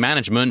pain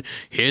management,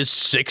 here's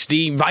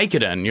 60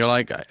 Vicodin. You're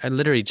like, I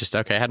literally just,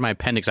 I had my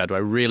appendix out. Do I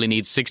really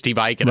need 60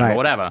 Vicodin or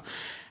whatever?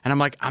 And I'm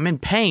like, I'm in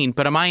pain,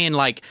 but am I in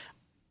like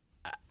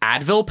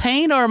Advil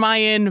pain or am I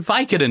in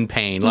Vicodin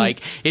pain?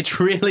 Like, it's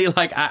really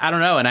like, I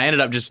don't know. And I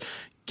ended up just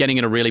getting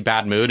in a really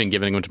bad mood and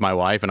giving them to my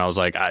wife. And I was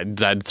like,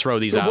 I'd throw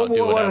these out.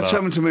 Do whatever. What's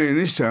happened to me in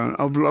this town,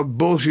 I've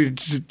bullshit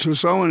to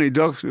so many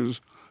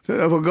doctors.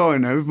 If I go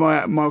in there, if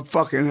my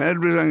fucking head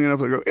was hanging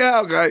up, I go,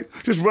 yeah, okay,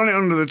 just run it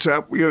under the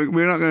tap. We're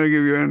not going to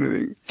give you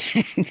anything.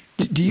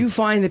 Do you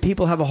find that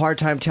people have a hard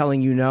time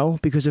telling you no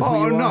because of who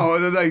you are? Oh,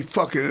 no,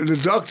 the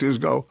doctors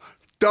go,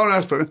 don't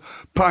ask for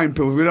pain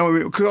pills.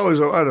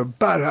 Because I had a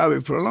bad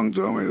habit for a long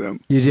time with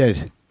them. You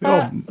did?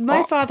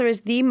 My father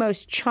is the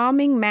most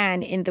charming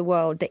man in the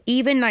world. That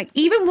even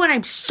when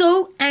I'm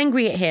so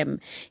angry at him,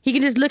 he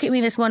can just look at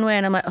me this one way,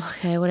 and I'm like,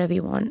 okay, whatever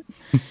you want.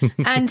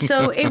 And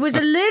so it was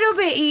a little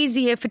bit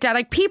easier for Dad.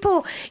 Like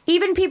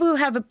even people who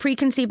have a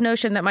preconceived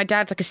notion that my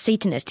dad's like a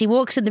Satanist, he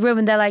walks in the room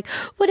and they're like,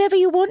 whatever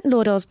you want,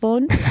 Lord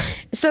Osborne.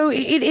 So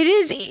it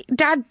is.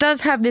 Dad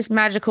does have this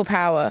magical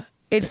power.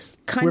 It's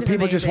kind where of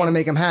people amazing. just want to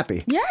make him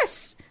happy.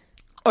 Yes.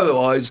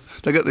 Otherwise,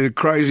 they get the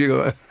crazy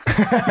guy.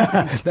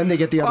 Then they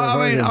get the other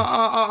version.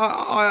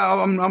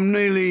 I'm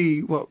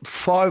nearly,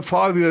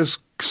 5 years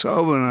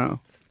sober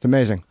now. It's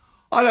amazing.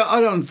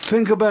 I don't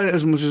think about it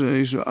as much as I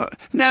used to.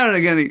 Now and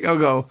again, I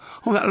go,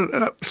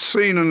 that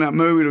scene in that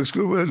movie looks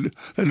good where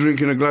they're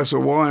drinking a glass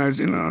of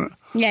wine,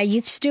 Yeah,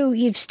 you've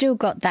still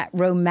got that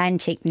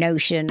romantic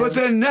notion. But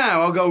then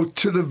now I go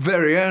to the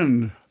very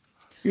end.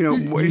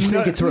 You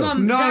think it through.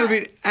 None of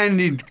it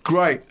ended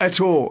great at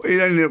all. It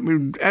ended up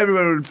with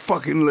everybody would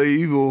fucking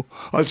leave, or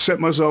I'd set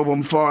myself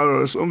on fire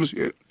or some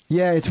shit.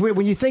 Yeah, it's weird.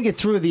 When you think it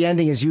through, the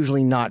ending is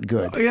usually not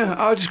good. Yeah,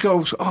 I just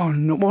go, oh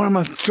no, what am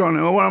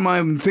I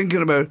even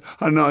thinking about?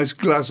 A nice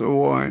glass of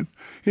wine.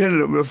 It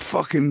ended up with a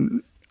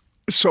fucking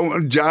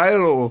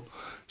jail or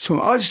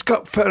something. I just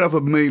got fed up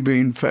of me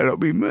being fed up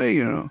with me,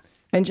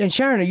 And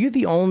Sharon, are you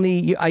the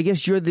only? I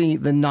guess you're the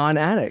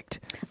non-addict.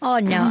 Oh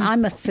no,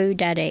 I'm a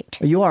food addict.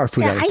 You are a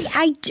food addict.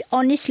 I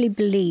honestly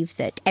believe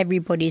that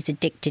everybody's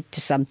addicted to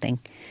something,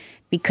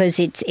 because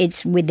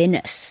it's within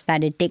us.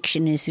 That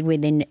addiction is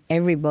within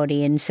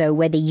everybody, and so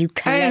whether you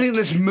collect anything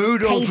that's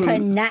mood paper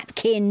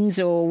napkins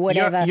or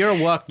whatever, You're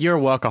a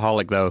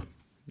workaholic though.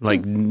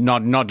 Like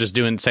not just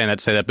say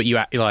that, but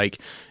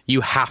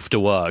you have to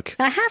work.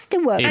 I have to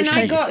work. And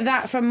I got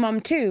that from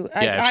Mum too.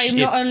 I'm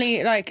not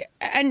only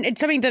and it's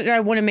something that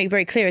I want to make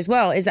very clear as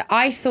well, is that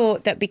I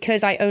thought that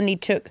because I only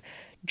took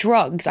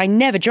drugs, I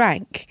never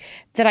drank,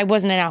 that I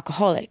wasn't an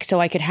alcoholic, so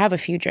I could have a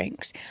few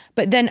drinks.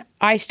 But then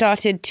I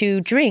started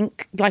to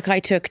drink like I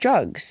took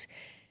drugs,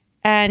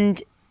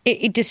 and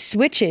it just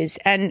switches,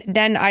 and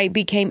then I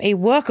became a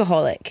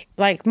workaholic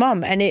like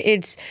Mum, and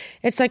it's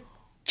like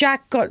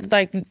Jack got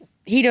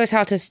he knows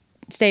how to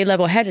stay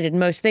level-headed in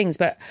most things,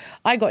 but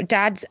I got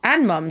Dad's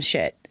and Mum's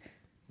shit.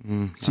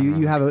 So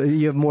you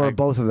have more of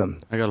both of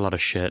them. I got a lot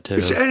of shit too.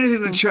 It's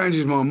anything that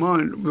changes my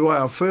mind, the way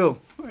I feel.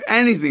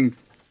 Anything.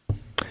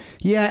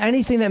 Yeah,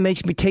 anything that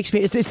takes me.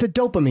 It's the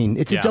dopamine.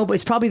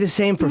 It's probably the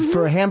same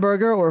for a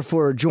hamburger or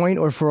for a joint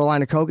or for a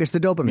line of Coke. It's the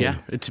dopamine. Yeah,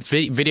 it's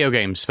video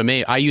games for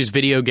me. I use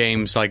video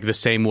games like the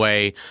same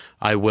way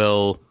I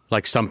will.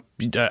 Like an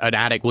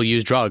addict will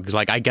use drugs.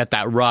 Like I get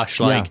that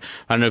rush. Like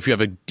I don't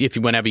know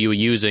whenever you were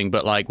using,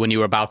 but like when you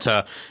were about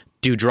to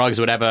do drugs,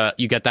 whatever,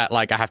 you get that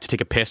like I have to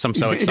take a piss. I'm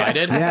so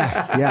excited.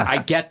 Yeah. I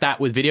get that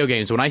with video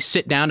games. When I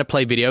sit down to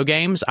play video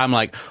games, I'm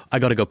like I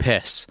got to go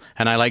piss,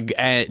 and I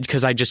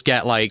because I just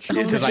get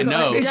because I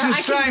know it's the I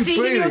same can see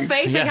feeling. in your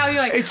face how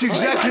you're like, it's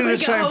exactly the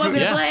same I'm feeling.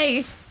 gonna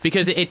play.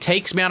 Because it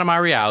takes me out of my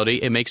reality.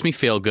 It makes me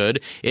feel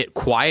good. It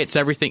quiets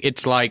everything.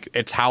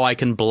 It's how I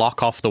can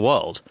block off the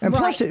world. And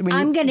plus,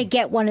 I'm going to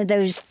get one of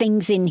those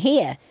things in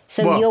here,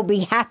 so you'll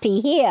be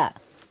happy here.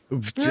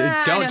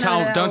 Don't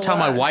tell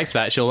my wife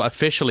that. She'll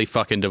officially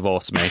fucking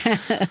divorce me.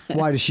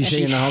 Why does she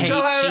say in the house? She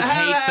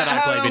hates that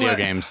I play video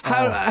games.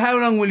 How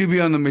long will you be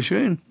on the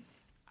machine?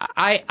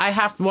 I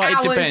have. Well,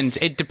 Hours.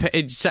 it depends.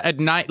 It's at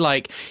night.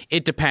 Like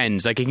it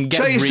depends. Like it can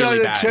get Say you really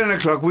start bad. at 10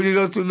 o'clock. Will you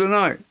go through the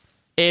night?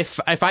 If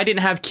I didn't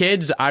have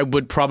kids, I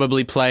would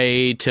probably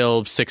play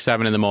till 6,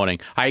 7 in the morning.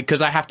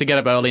 Because I have to get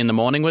up early in the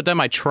morning with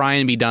them. I try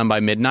and be done by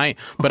midnight,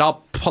 but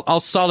I'll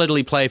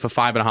solidly play for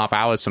 5.5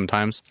 hours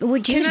sometimes.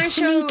 Would you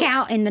sneak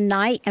out in the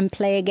night and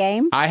play a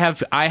game? I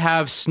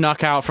have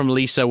snuck out from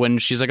Lisa when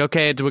she's like,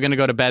 okay, we're going to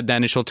go to bed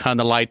then, and she'll turn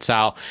the lights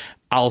out.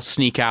 I'll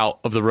sneak out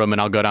of the room and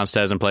I'll go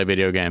downstairs and play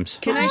video games.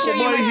 Can I show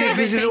you my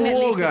favorite thing that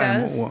Lisa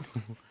does?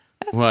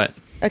 What?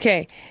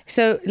 Okay,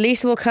 so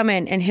Lisa will come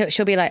in and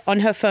she'll be like on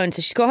her phone.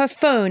 So she's got her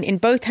phone in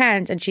both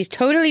hands and she's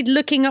totally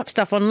looking up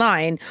stuff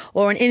online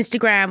or on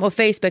Instagram or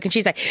Facebook. And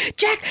she's like,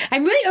 Jack,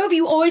 I'm really over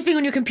you always being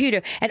on your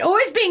computer and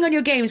always being on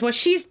your games. Well,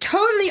 she's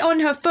totally on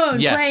her phone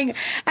playing.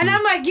 And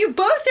I'm like, you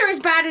both are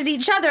as bad as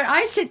each other.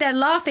 I sit there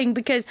laughing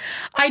because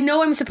I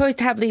know I'm supposed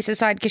to have Lisa's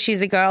side because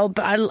she's a girl,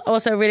 but I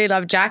also really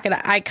love Jack and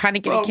I kind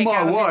of get a kick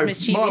out of his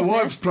mischievousness. My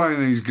wife's playing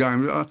these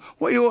games.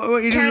 What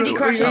you Candy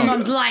Crush is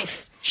Mum's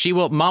life.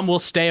 Mom will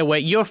stay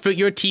awake. You're a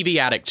TV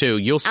addict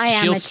too. She'll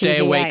stay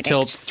awake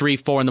till 3,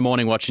 4 in the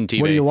morning watching TV.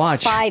 What do you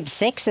watch? 5,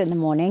 6 in the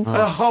morning.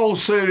 A whole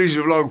series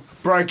of like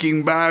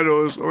Breaking Bad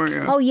or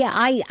something. Oh yeah,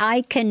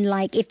 I can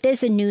like if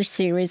there's a new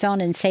series on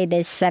and say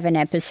there's 7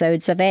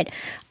 episodes of it,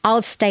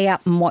 I'll stay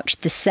up and watch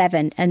the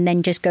 7 and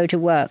then just go to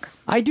work.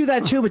 I do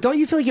that too, but don't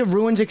you feel like it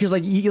ruins it? Because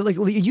like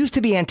it used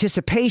to be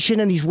anticipation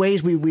and these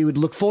ways we would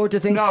look forward to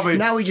things. No, but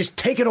now we just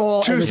take it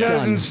all.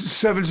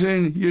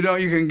 2017, you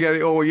can get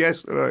it all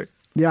yesterday.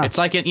 Yeah. It's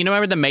like,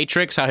 remember The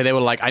Matrix, how they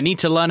were like, I need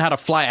to learn how to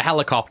fly a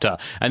helicopter.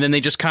 And then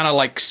they just kind of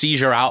like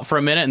seizure out for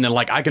a minute and they're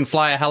like, I can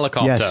fly a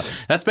helicopter. Yes.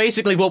 That's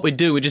basically what we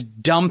do. We're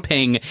just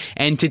dumping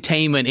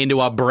entertainment into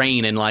our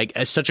brain in like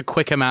such a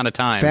quick amount of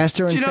time.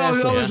 Faster and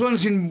faster. I was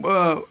once in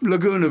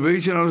Laguna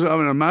Beach and I was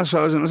having a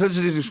massage and I said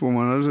to this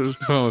woman,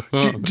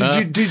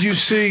 did you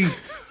see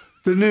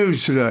the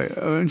news today?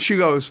 And she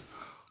goes,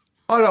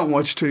 I don't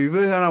watch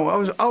TV.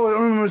 And I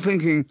remember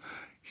thinking,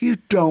 you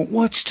don't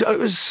watch TV. It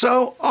was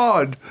so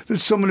odd that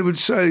somebody would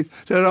say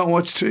they don't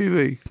watch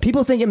TV.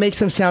 People think it makes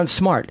them sound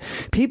smart.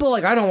 People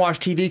like, I don't watch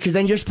TV because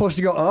then you're supposed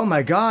to go, oh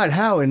my God,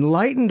 how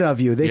enlightened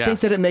of you. They think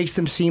that it makes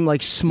them seem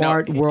like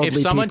smart, worldly people.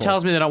 If someone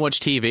tells me they don't watch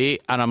TV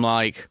and I'm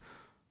like,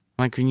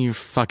 you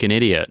fucking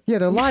idiot. Yeah,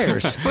 they're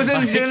liars. But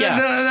then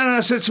I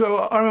said to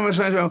her, I remember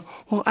saying to her,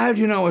 well, how do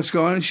you know what's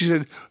going on? And she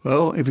said,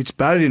 well, if it's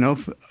bad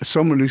enough,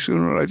 somebody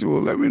sooner or later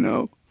will let me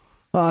know.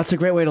 Well, that's a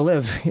great way to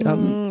live.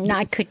 No,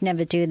 I could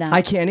never do that.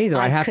 I can't either.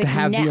 I have to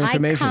have the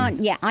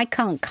information. I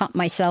can't cut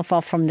myself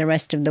off from the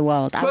rest of the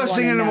world. First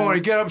thing in the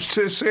morning, get up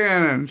to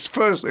CNN.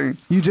 First thing.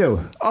 You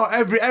do? Oh,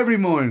 every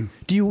morning.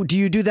 Do you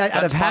do that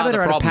out of habit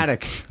or out of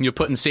panic? You're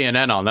putting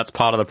CNN on. That's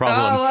part of the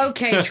problem. Oh,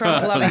 okay,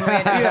 Trump-loving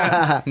radio.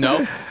 Yeah.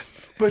 No.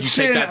 But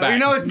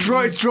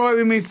CNN, it's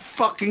driving me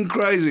fucking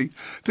crazy.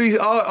 These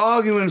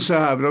arguments they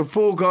have, there are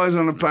 4 guys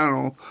on a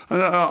panel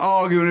and they're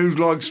arguing who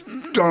likes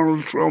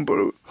Donald Trump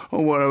or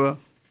whatever.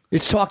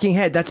 It's talking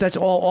head. That's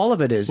all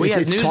of it is. Well,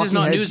 it's news is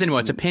not news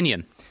anymore. It's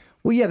opinion.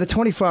 Well, yeah, the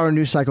 24-hour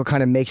news cycle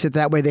kind of makes it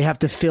that way. They have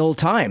to fill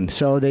time,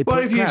 so they. Well,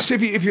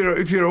 if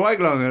you're awake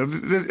long enough,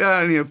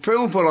 and you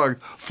film for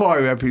like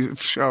 5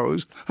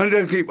 episodes, and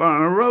they keep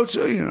on a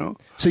rota,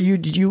 So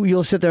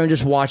you'll sit there and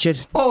just watch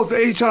it. Oh,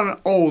 it's on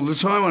all the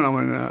time when I'm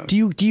in there.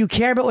 Do you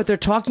care about what they're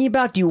talking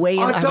about? Do you weigh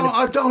in?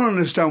 I don't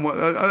understand what.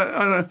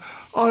 I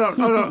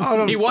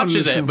don't. He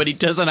watches it, but he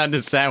doesn't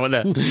understand what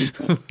they're.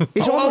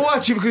 I'll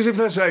watch it because if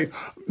they say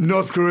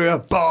North Korea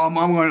bomb,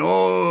 I'm going,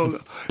 oh.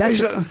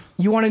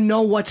 You want to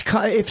know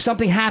if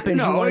something happens.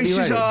 No, you want to be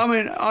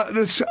ready.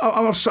 I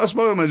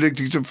suppose I'm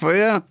addicted to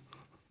fear.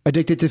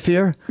 Addicted to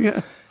fear?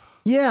 Yeah.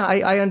 Yeah,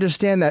 I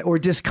understand that. Or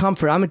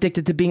discomfort. I'm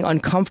addicted to being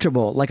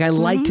uncomfortable. Like, I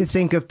like to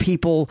think of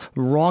people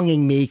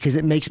wronging me because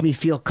it makes me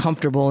feel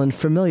comfortable and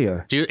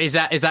familiar. Is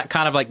that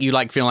kind of like you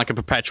like feeling like a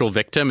perpetual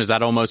victim? Is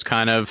that almost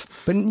kind of...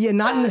 But yeah,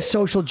 not in the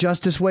social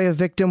justice way of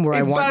victim where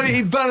It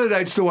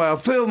validates the way I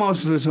feel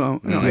most of the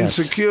time.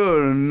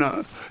 Insecure and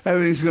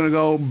everything's going to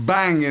go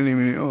bang any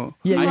minute. Oh.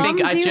 Yeah, I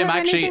think, Mom, Jim,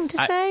 actually...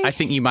 I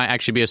think you might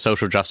actually be a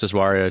social justice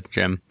warrior,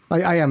 Jim.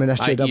 I am an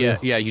SJW.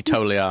 Yeah, you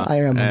totally are. I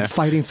am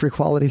fighting for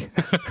equality.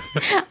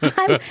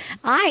 Oh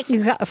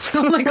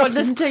my God,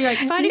 listen to you like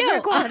fighting for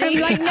equality.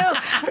 No,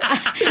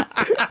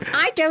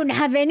 I don't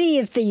have any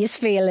of these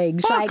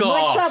feelings. Fuck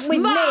off. What's up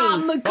with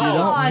Mom, me? come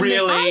on.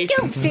 Really? I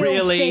don't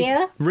feel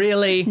fear.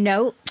 Really?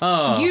 No.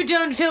 Oh. You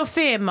don't feel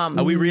fear, Mum.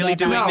 Are we really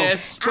doing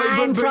this?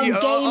 I'm from Game of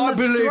Thrones. I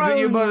believe that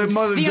your mother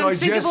The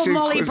unsinkable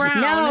Molly Brown.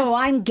 No,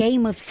 I'm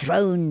Game of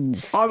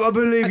Thrones. I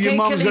believe your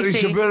mum's got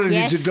this ability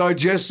Yes. to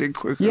digest it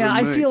quicker.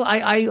 Yeah, than me.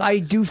 I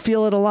do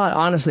feel it a lot,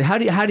 honestly. How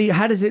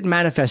does it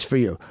manifest for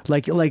you?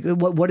 Like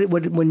what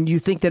when you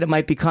think that it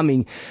might be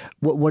coming,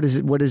 what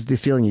is the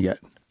feeling you get?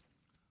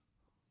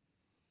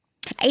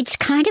 It's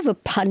kind of a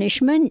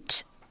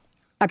punishment.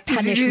 I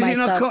punish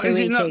myself through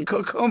eating. Is it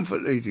not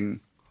comfort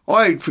eating?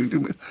 I think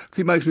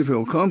it makes me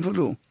feel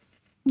comfortable.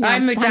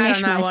 I'm with Dad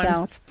on that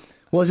myself.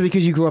 Was it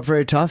because you grew up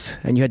very tough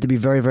and you had to be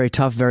very, very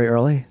tough very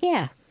early?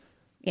 Yeah.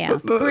 Yeah.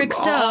 But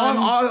Brickstone.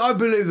 I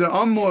believe that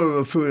I'm more of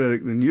a food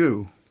addict than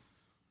you.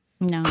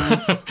 No.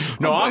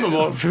 No, I'm a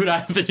more food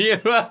addict than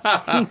you. No,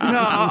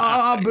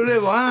 I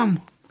believe I am.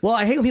 Well,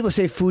 I hate when people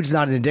say food's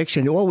not an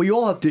addiction. Well, we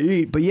all have to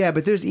eat, but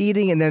but there's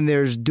eating and then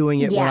there's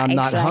doing it when I'm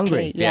not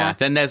hungry. Yeah.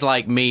 Then there's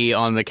like me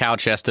on the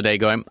couch yesterday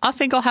going, I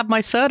think I'll have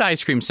my third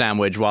ice cream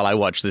sandwich while I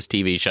watch this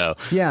TV show.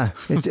 Yeah.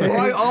 Why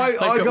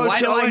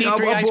do I need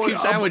 3 ice cream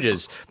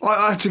sandwiches?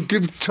 I had to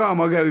give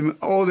Tom, I gave him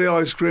all the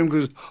ice cream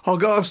because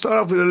I'll start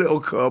off with a little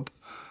cup.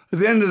 At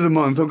the end of the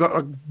month, I've got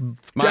like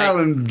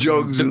gallon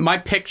jugs. My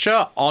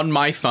picture on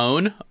my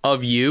phone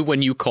of you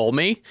when you call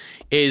me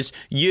is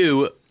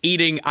you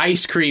eating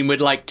ice cream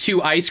with like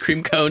 2 ice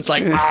cream cones,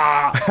 like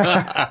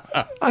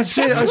That's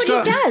what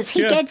he does.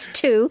 He gets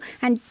 2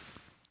 and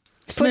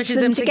puts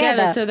them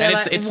together. So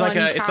they're it's like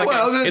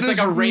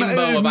a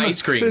rainbow of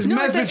ice cream. There's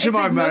method to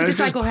my madness.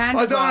 I don't have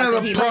a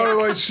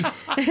Polaroid.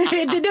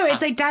 No,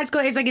 it's like Dad's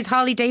got. It's like his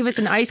Harley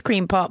Davidson ice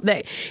cream pop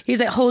that he's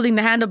like holding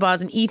the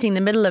handlebars and eating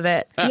the middle of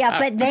it. Yeah,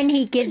 but then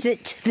he gives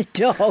it to the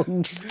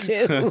dogs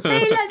too.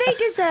 They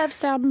deserve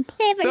some.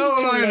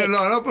 Line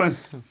up, man.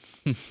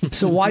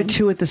 So why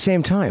 2 at the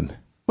same time?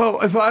 Well,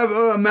 if I have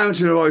a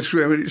mountain of ice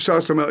cream and it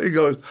starts to melt, it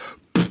goes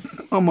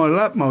on my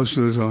lap most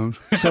of the time.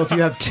 So if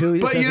you have 2...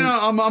 But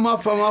I'm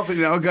off it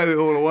now. I gave it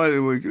all away at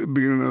the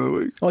beginning of the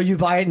week. Oh, you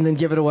buy it and then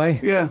give it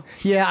away? Yeah.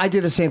 Yeah, I do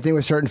the same thing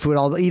with certain food.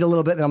 I'll eat a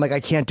little bit and I'm like, I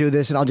can't do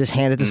this, and I'll just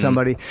hand it to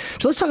somebody.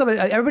 So let's talk about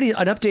everybody,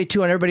 an update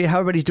too on everybody, how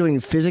everybody's doing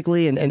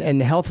physically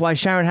and health-wise.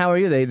 Sharon, how are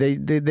you?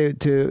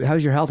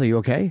 How's your health? Are you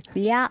okay?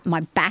 Yeah, my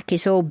back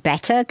is all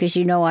better because,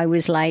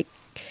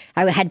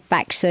 I had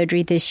back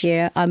surgery this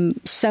year. I'm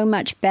so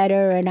much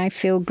better and I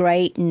feel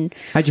great. And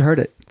how'd you hurt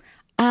it?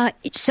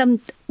 Some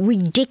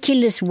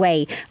ridiculous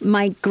way.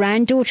 My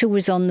granddaughter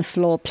was on the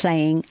floor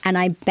playing and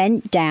I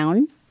bent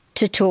down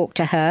to talk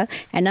to her.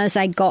 And as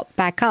I got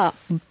back up,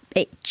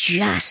 it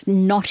just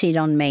knotted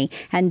on me.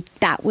 And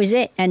that was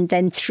it. And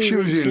then 3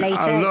 weeks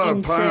later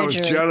in surgery. I was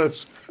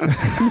jealous.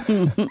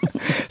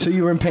 So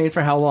you were in pain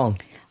for how long?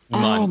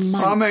 Months.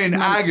 I mean,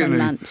 agony.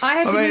 I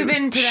had to move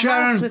into the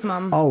house with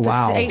Mum. Oh,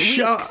 wow. For 8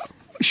 weeks.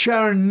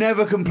 Sharon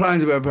never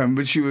complains about pain,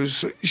 but she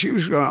was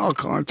going, I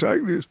can't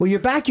take this. Well, your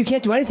back, you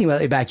can't do anything with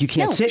your back. You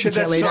can't sit, you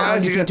can't lay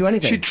down, you can't do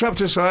anything. She trapped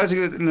her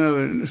sciatica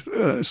nerve,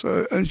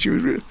 and she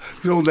was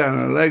all down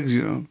her legs,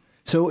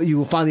 So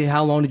you finally,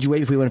 how long did you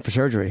wait if we went for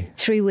surgery?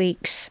 3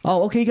 weeks.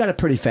 Oh, okay, you got it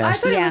pretty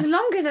fast. I thought it was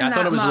longer than that. I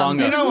thought it was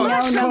longer. You know what?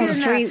 Much longer than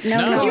that.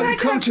 No. You had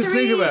to Come have to 3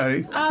 think about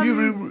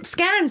it,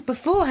 scans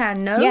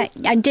beforehand, no? Yeah,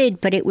 I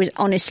did, but it was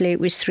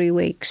 3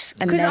 weeks.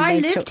 Because I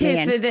lived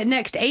here for the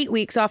next 8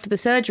 weeks after the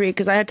surgery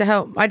because I had to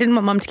help. I didn't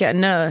want Mum to get a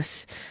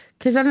nurse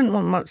because I didn't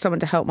want someone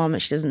to help Mum that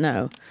she doesn't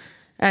know.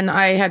 And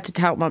I had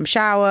to help Mum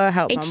shower,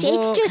 help Mum walk.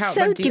 It's just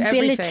so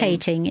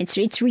debilitating.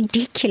 It's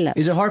ridiculous.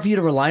 Is it hard for you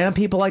to rely on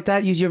people like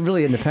that? You're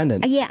really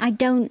independent. Yeah, I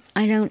don't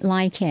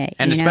like it.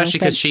 And especially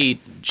because she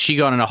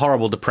got in a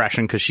horrible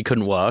depression because she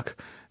couldn't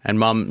work. And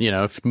Mum,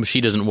 if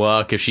she doesn't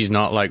work, if she's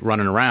not like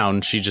running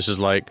around, she just is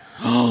like,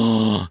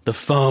 oh, the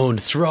phone,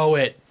 throw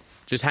it,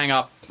 just hang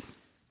up.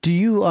 Do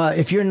you,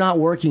 if you're not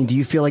working, do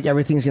you feel like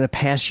everything's going to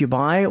pass you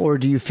by, or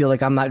do you feel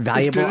like I'm not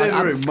valuable?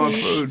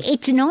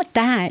 It's not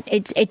that.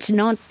 It's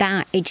not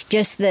that. It's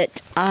just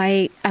that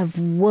I have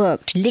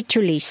worked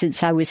literally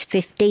since I was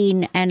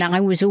 15, and I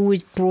was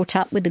always brought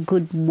up with a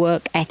good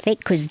work ethic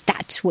because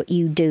that's what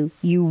you do.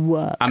 You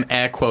work. I'm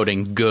air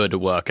quoting good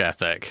work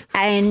ethic.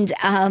 And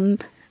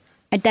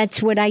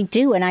that's what I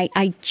do, and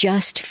I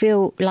just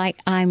feel like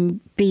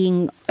I'm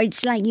being.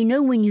 It's like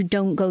when you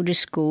don't go to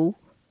school.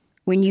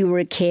 When you were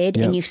a kid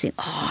and you think,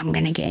 I'm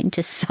going to get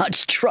into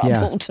such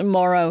trouble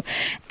tomorrow.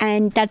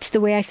 And that's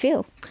the way I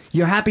feel.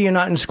 You're happy you're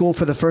not in school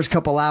for the first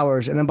couple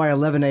hours, and then by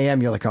 11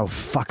 a.m. you're like, oh,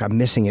 fuck, I'm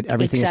missing it.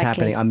 Everything is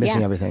happening. I'm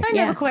missing everything. I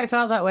never quite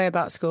felt that way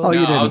about school. Oh, you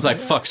didn't? I was like,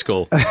 fuck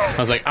school. I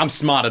was like, I'm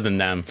smarter than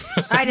them.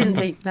 I didn't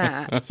think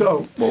that.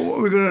 So, what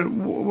we're going to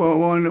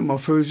wind up my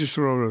food just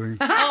to roll everything.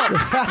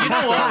 You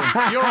know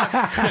what? You're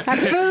a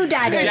food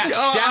addict.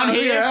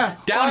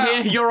 Down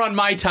here, you're on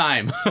my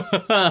time.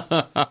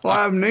 I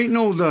haven't eaten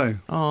all day.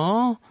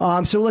 Oh.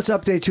 So let's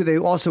update too. They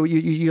also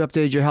you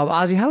updated your health.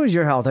 Ozzy, how is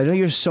your health? I know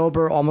you're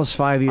sober almost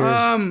 5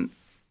 years.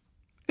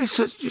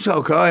 It's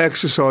okay. I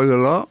exercise a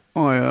lot.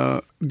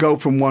 I go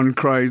from one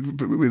crate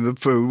with the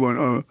food.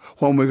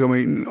 One week I'm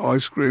eating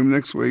ice cream.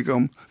 Next week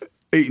I'm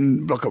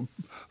eating like a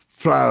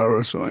flour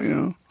or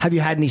something, Have you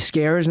had any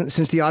scares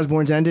since the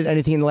Osbournes ended?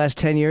 Anything in the last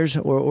 10 years?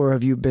 Or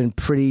have you been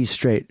pretty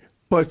straight?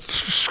 What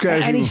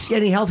scares you?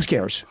 Any health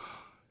scares?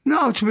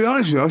 No, to be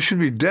honest with you, I should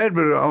be dead.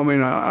 But I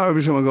mean,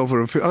 every time I go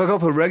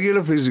for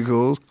regular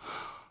physicals,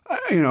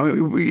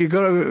 you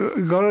gotta. I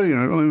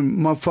mean,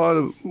 my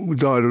father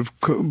died of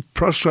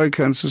prostate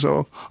cancer,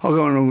 so I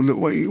don't know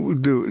what you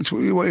would do. It's what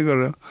you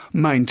gotta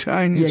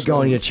maintain. Yeah,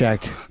 go and get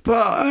checked.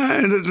 But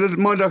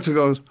my doctor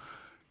goes,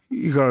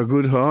 you got a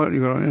good heart. You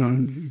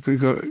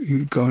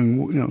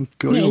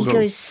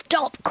goes,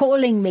 stop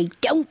calling me.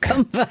 Don't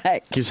come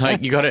back. He's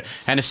like, you got it,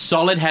 and a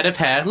solid head of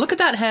hair. Look at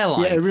that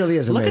hairline. Yeah, it really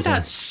is amazing. Look at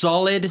that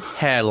solid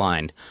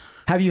hairline.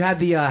 Have you had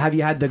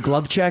the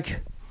glove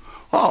check?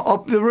 Oh,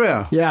 up the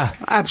rear. Yeah,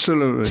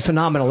 absolutely. It's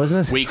phenomenal,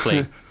 isn't it?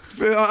 Weekly.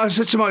 I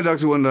said to my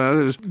doctor one day,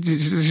 I said,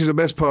 this is the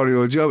best part of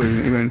your job.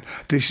 And he went,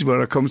 this is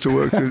what I come to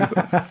work to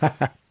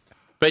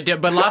do.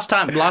 But last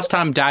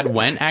time Dad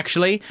went,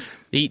 actually,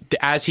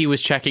 as he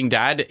was checking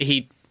Dad,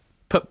 he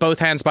put both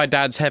hands by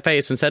Dad's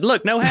face and said,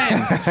 "Look, no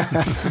hands."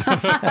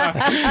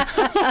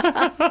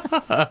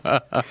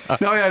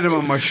 No, I had him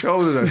on my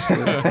shoulder.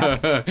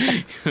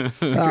 Actually.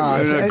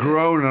 And a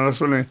groan, and I was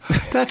suddenly,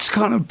 that's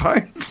kind of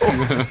painful.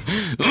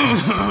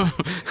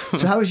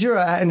 So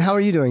how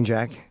are you doing,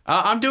 Jack?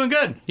 I'm doing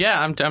good.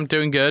 Yeah, I'm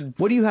doing good.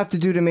 What do you have to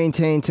do to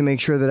maintain to make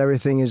sure that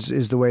everything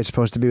is the way it's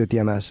supposed to be with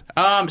the MS?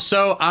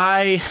 So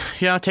I,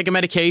 take a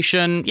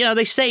medication.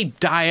 They say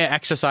diet,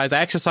 exercise.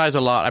 I exercise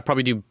a lot. I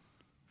probably do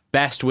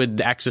best with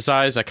the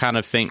exercise. I kind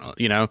of think,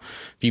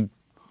 if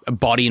a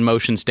body in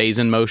motion stays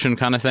in motion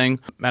kind of thing.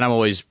 And I'm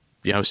always,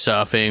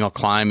 surfing or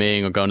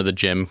climbing or going to the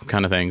gym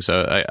kind of thing.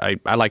 So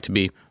I like to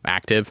be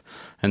active.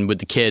 And with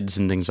the kids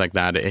and things like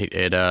that,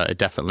 it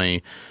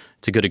definitely,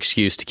 it's a good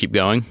excuse to keep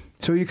going.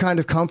 So are you kind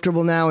of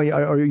comfortable now?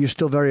 Are you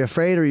still very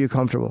afraid, or are you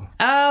comfortable?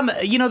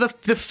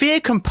 The fear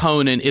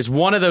component is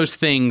one of those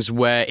things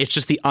where it's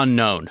just the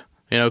unknown,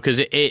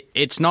 because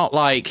it's not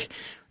like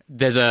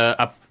there's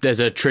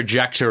a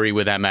trajectory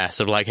with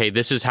MS of like, hey,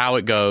 this is how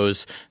it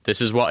goes.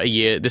 This is what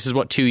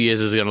 2 years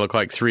is going to look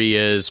like, 3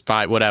 years,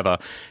 5, whatever.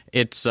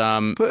 It's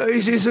But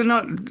is it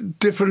not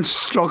different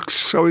stocks?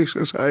 So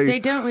to say, they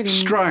don't really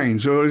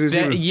strains, or is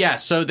it? Yeah,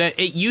 so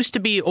it used to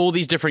be all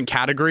these different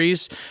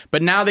categories,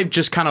 but now they've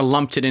just kind of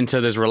lumped it into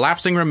there's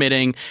relapsing,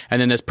 remitting, and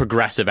then there's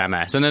progressive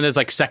MS, and then there's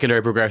like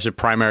secondary progressive,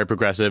 primary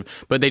progressive,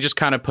 but they just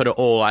kind of put it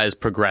all as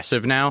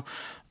progressive now.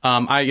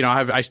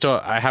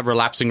 I have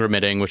relapsing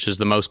remitting, which is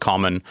the most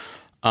common.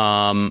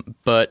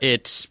 But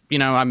it's,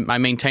 I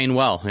maintain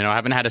well. I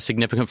haven't had a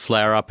significant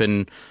flare up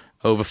in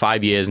over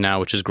 5 years now,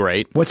 which is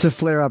great. What's a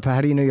flare up? How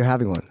do you know you're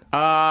having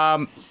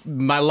one?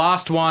 My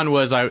last one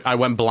was I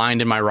went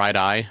blind in my right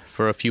eye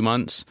for a few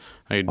months.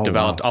 I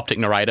developed optic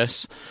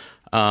neuritis.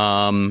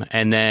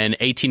 And then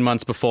 18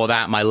 months before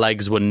that, my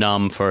legs were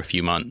numb for a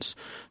few months.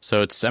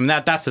 So that's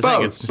the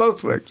thing. It's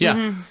both legs. Yeah.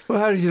 Mm-hmm. Well,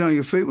 how did you know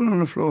your feet were on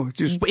the floor?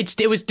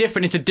 It was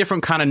different. It's a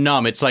different kind of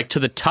numb. It's like to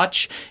the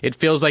touch, it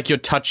feels like you're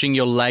touching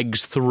your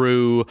legs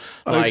through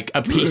like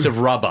a piece of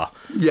rubber.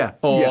 Yeah.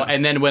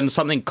 And then when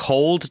something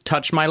cold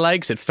touched my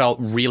legs, it felt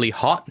really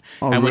hot.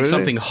 And when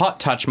something hot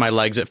touched my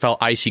legs, it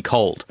felt icy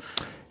cold.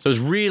 So it was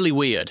really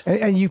weird.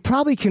 And you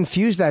probably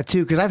confused that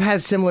too, because I've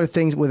had similar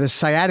things with a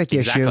sciatic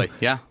issue. Exactly,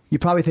 yeah. You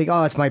probably think,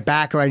 oh, it's my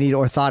back or I need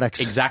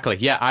orthotics. Exactly,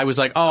 yeah. I was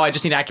like, I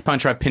just need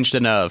acupuncture. I pinched a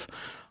nerve.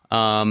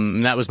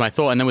 And that was my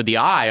thought. And then with the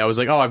eye, I was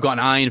like, I've got an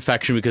eye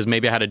infection because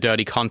maybe I had a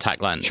dirty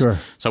contact lens. Sure.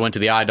 So I went to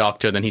the eye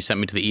doctor, then he sent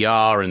me to the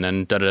ER, and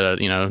then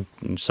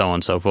and so on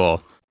and so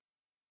forth.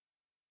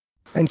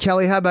 And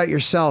Kelly, how about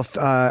yourself?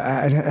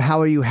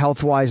 How are you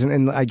health-wise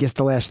in I guess,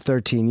 the last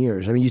 13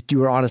 years? I mean, you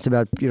were honest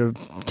about,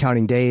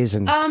 counting days.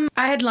 And I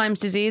had Lyme's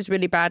disease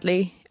really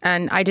badly,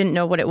 and I didn't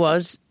know what it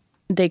was.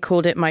 They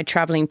called it my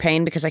traveling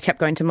pain because I kept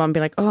going to Mom and be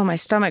like, oh, my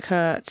stomach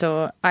hurts,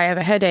 or I have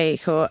a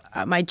headache, or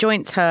my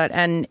joints hurt.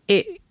 And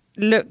it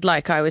looked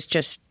like I was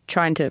just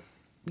trying to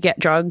get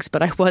drugs,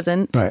 but I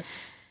wasn't. Right.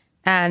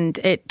 And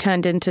it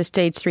turned into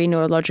stage 3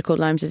 neurological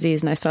Lyme's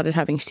disease, and I started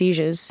having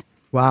seizures.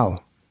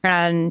 Wow.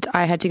 And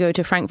I had to go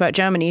to Frankfurt,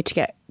 Germany to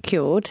get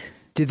cured.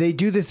 Did they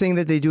do the thing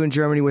that they do in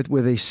Germany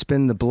where they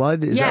spin the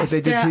blood? Is that what Yes,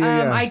 they did for you?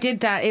 Yeah. I did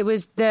that. It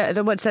was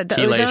the what's that? The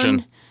Chelation.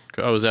 ozone?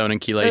 Ozone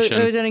and chelation.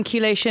 Ozone and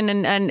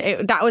chelation,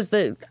 and that was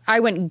I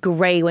went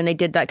grey when they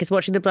did that, because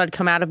watching the blood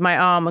come out of my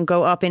arm and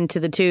go up into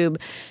the tube,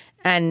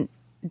 and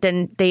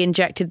then they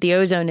injected the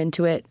ozone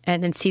into it,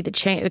 and then see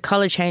the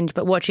color change.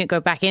 But watching it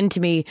go back into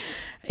me,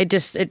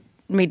 it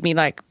made me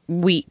like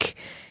weak.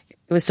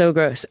 It was so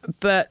gross.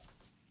 But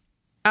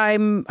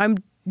I'm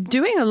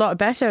doing a lot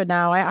better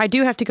now. I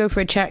do have to go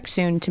for a check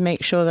soon to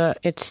make sure that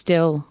it's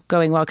still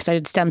going well, because I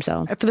did stem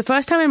cell. For the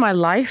first time in my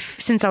life,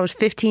 since I was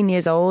 15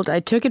 years old, I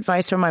took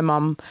advice from my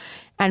mom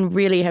and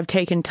really have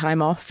taken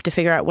time off to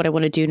figure out what I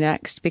want to do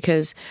next,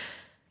 because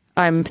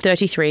I'm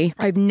 33.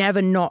 I've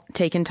never not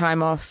taken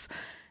time off.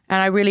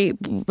 And I really,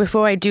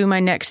 before I do my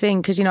next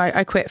thing, because,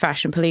 I quit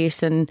Fashion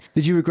Police. And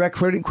did you regret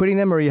quitting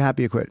them, or are you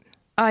happy you quit?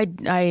 I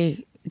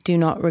do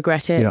not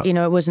regret it.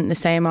 It wasn't the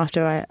same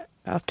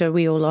after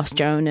we all lost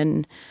Joan,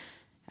 and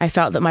I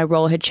felt that my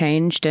role had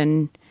changed,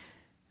 and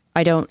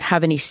I don't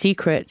have any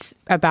secrets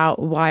about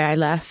why I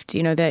left.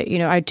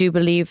 I do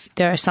believe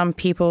there are some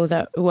people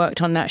that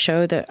worked on that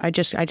show that I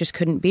just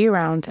couldn't be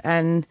around,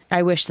 and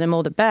I wish them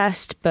all the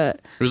best. But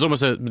it was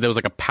almost there was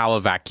like a power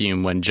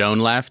vacuum when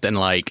Joan left, and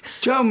like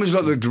Joan was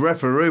like the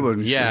referee,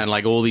 wasn't she? Yeah, and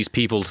like all these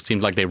people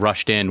seemed like they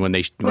rushed in when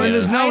they.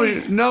 There's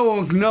no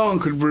one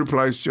could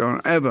replace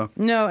Joan ever.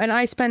 No, and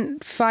I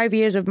spent 5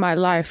 years of my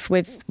life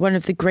with one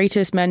of the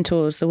greatest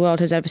mentors the world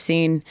has ever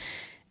seen.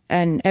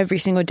 And every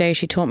single day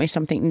she taught me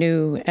something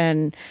new.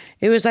 And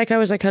it was like I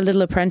was like a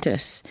little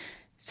apprentice.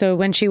 So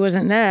when she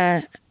wasn't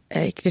there,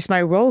 just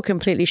my role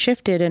completely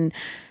shifted. And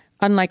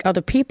unlike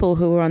other people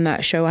who were on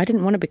that show, I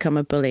didn't want to become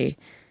a bully.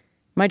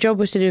 My job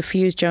was to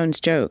diffuse Joan's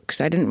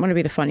jokes. I didn't want to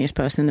be the funniest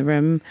person in the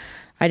room.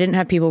 I didn't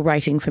have people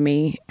writing for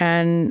me,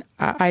 and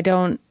I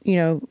don't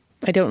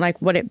like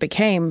what it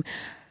became.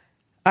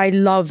 I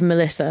love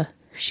Melissa.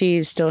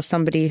 She's still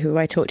somebody who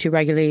I talk to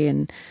regularly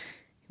and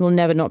will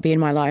never not be in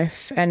my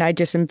life. And I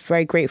just am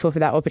very grateful for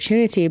that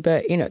opportunity.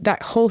 But,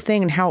 that whole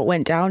thing and how it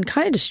went down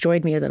kind of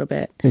destroyed me a little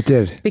bit. It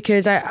did.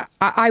 Because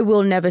I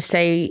will never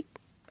say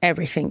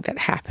everything that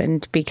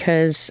happened,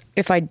 because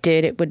if I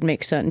did, it would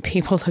make certain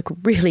people look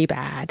really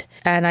bad.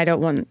 And I don't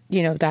want,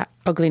 that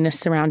ugliness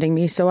surrounding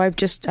me. So I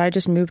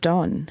just moved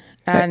on.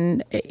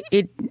 And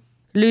it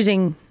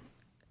losing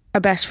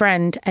a best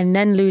friend and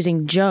then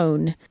losing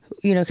Joan,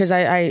 because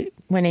I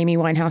when Amy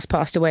Winehouse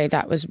passed away,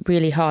 that was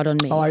really hard on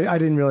me. Oh, I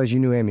didn't realize you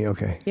knew Amy.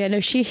 Okay. Yeah, no,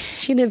 she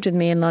lived with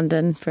me in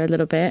London for a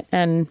little bit,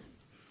 and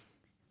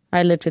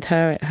I lived with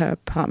her at her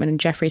apartment in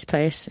Jeffrey's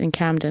place in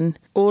Camden.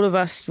 All of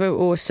us were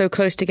all so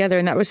close together,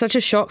 and that was such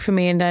a shock for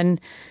me. And then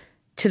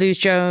to lose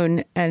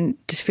Joan and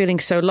just feeling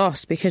so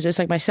lost, because it's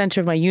like my center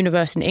of my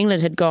universe in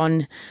England had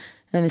gone,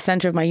 and the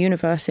center of my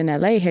universe in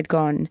LA had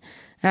gone,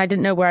 and I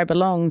didn't know where I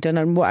belonged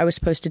and what I was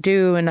supposed to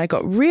do, and I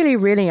got really,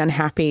 really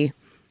unhappy.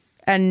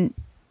 And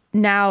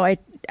now I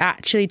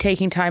actually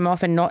taking time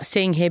off and not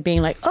sitting here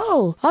being like,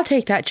 oh, I'll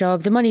take that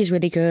job. The money's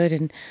really good.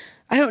 And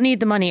I don't need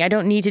the money. I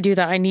don't need to do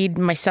that. I need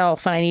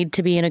myself, and I need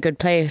to be in a good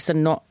place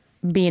and not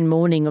be in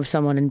mourning of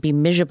someone and be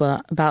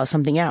miserable about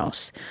something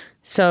else.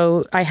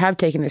 So I have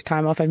taken this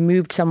time off. I've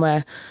moved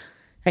somewhere.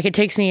 Like, it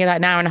takes me like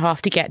an hour and a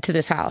half to get to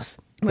this house.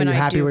 Are you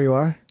happy where you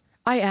are?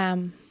 I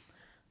am.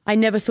 I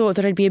never thought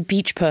that I'd be a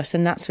beach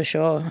person, that's for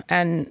sure.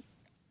 And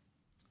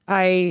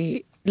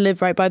I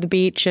live right by the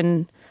beach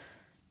and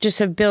just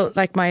have built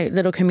like my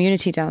little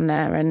community down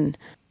there. And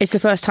it's the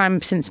first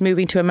time since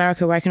moving to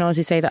America where I can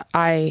honestly say that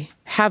I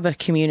have a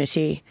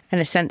community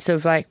and a sense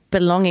of like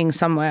belonging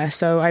somewhere.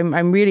 So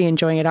I'm really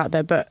enjoying it out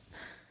there, but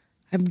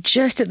I'm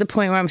just at the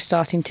point where I'm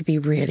starting to be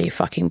really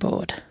fucking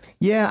bored.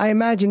 Yeah, I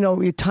imagine,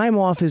 your time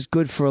off is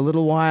good for a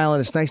little while,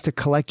 and it's nice to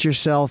collect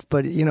yourself.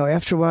 But,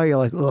 after a while, you're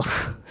like,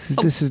 ugh,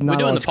 this is not...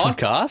 We're doing the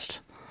podcast.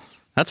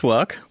 That's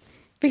work.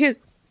 Because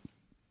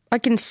I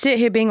can sit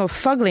here being all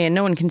fugly and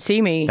no one can see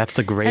me. That's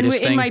the greatest thing.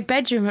 thing. And we're in my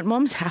bedroom at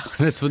Mom's house.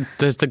 That's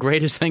the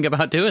greatest thing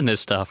about doing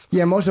this stuff.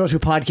 Yeah, most of us who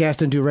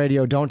podcast and do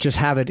radio don't just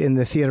have it in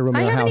the theater room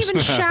of the house. I haven't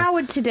even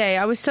showered today.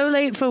 I was so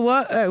late for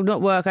work.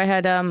 Not work. I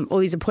had all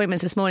these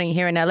appointments this morning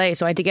here in LA,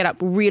 so I had to get up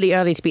really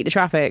early to beat the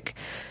traffic.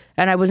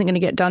 And I wasn't going to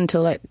get done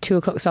till like 2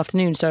 o'clock this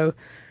afternoon. So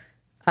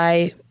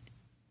I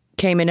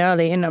came in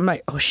early and I'm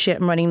like, oh shit,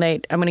 I'm running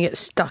late. I'm going to get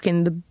stuck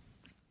in the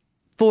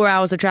 4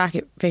 hours of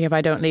traffic if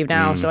I don't leave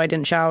now. So I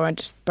didn't shower. I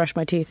just brushed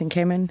my teeth and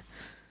came in.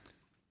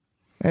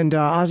 And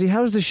Ozzy,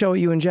 how's the show at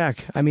you and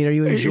Jack? I mean, are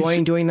you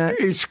enjoying doing that?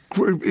 It's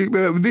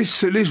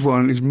this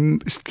one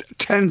is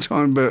 10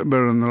 times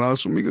better than the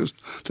last one, because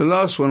the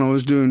last one I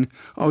was doing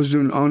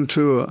on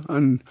tour,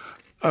 and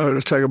I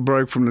would take a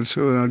break from the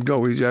tour and I'd go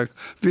with Jack.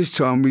 This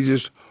time we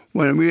just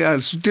went.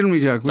 Didn't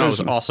we, Jack? That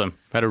was awesome.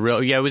 Had a real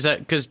it was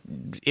because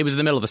it was in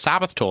the middle of the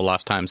Sabbath tour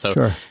last time. So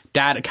sure.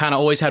 Dad kind of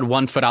always had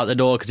one foot out the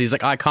door because he's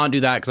like, I can't do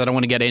that because I don't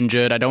want to get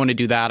injured. I don't want to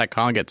do that. I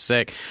can't get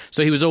sick.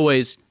 So he was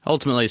always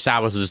ultimately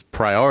Sabbath was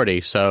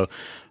priority. So.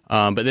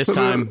 But this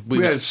time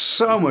we had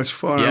so much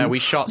fun. Yeah, we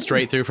shot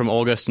straight through from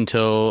March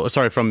until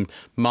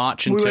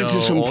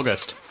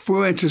August. We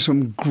went to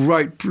some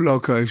great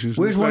locations.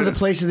 Where's one of the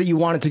places that you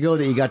wanted to go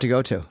that you got to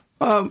go to?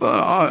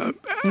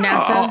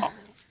 NASA.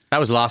 That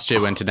was last year.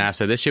 We went to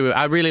NASA. This year,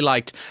 I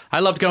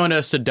loved going to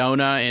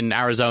Sedona in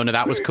Arizona.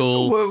 That was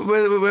cool.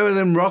 Where were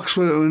them rocks?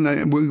 When the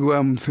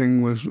wigwam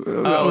thing was?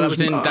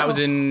 That was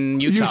in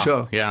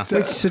Utah. Yeah.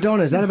 Wait,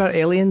 Sedona, is that about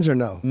aliens or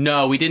no?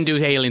 No, we didn't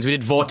do aliens. We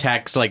did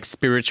vortex, like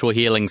spiritual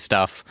healing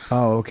stuff.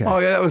 Oh, okay. Oh,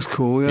 yeah, that was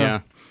cool. Yeah.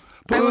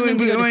 I wanted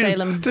to go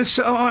to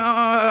Salem.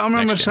 I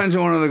remember saying to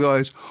one of the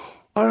guys,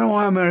 I don't know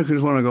why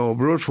Americans want to go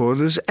abroad for.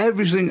 There's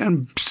everything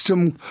and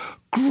some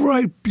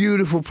great,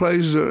 beautiful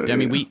places. Yeah, I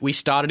mean, we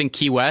started in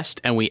Key West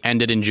and we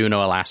ended in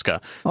Juneau, Alaska.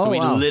 So we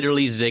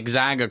literally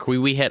zigzag.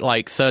 We hit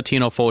like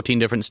 13 or 14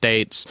 different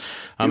states.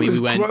 We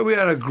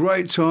had a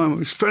great time. It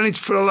was funny.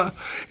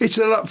 It's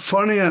a lot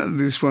funnier,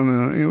 this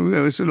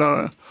one. It's a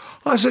lot.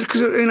 I said,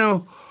 because,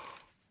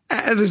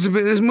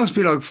 there must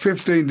be like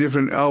 15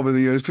 different, over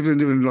the years, 15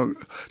 different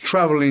like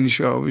travelling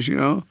shows,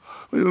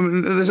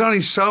 There's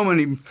only so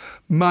many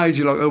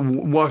major, like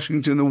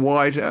Washington, the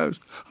White House,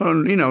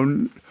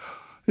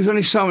 there's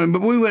only so many.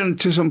 But we went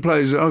to some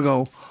places, I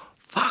go,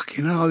 fuck, I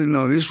didn't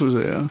know this was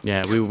there.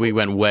 Yeah, we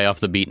went way off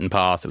the beaten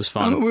path. It was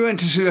fun. We went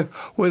to see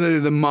where they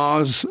did the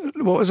Mars,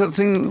 what was that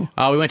thing?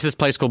 We went to this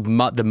place called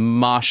the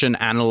Martian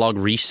Analog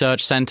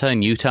Research Center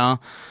in Utah.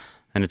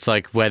 And it's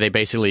like where they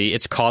basically,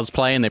 it's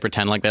cosplay and they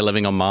pretend like they're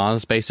living on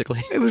Mars,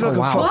 basically. It was like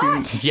a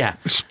fucking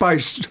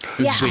space.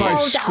 Yeah,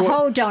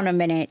 hold on a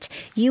minute.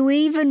 You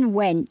even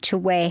went to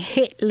where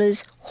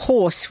Hitler's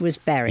horse was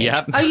buried.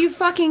 Yep. Are you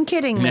fucking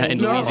kidding me? Yeah, in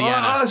Louisiana.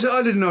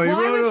 I didn't know.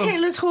 Why was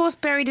Hitler's horse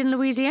buried in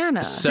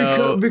Louisiana?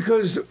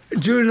 Because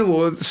during the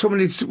war,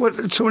 somebody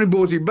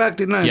brought it back,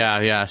 didn't they?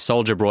 Yeah. A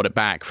soldier brought it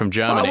back from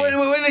Germany.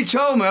 When they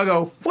told me, I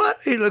go, what?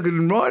 Hitler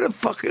couldn't ride a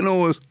fucking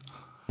horse.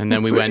 And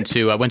then we went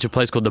to a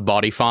place called the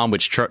Body Farm,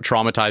 which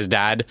traumatized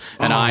Dad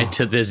and I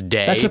to this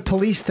day. That's a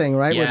police thing,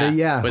 right?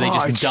 Yeah, where they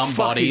just it's dump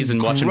bodies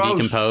and watch them gross.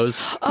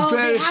 decompose. Oh,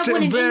 they have one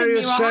in England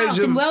near our house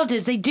in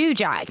Welders. They do,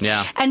 Jack.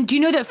 Yeah. And do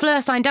you know that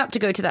Fleur signed up to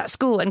go to that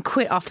school and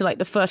quit after like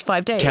the first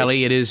 5 days?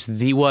 Kelly, it is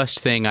the worst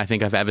thing I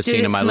think I've ever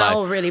seen in my life. It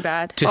smell really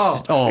bad.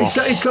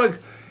 It's like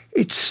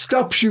it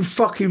stops you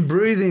fucking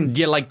breathing.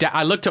 Yeah, like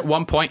I looked at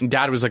one point and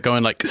Dad was like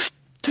going like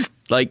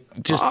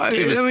just. I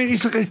mean,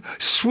 it's like a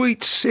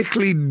sweet,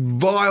 sickly,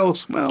 vile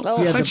smell.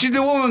 Oh. Yeah, and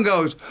the woman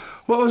goes,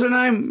 "What was her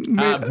name?"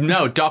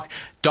 No,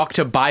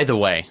 Doctor. By the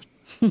way,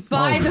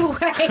 By the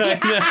way.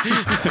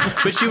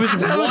 but she was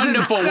a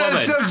wonderful woman.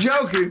 I'm so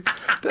joking.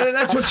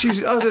 That's what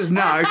she's. I says,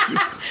 no.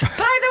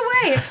 By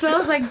the way, it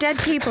smells like dead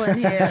people in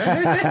here.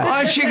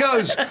 And she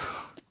goes,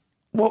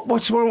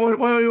 what's wrong?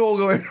 Why are you all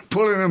going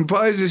pulling them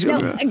poses?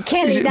 No,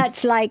 Kelly,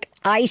 that's like,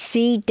 I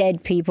see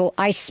dead people,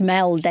 I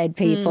smell dead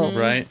people.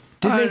 Right.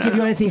 Did they give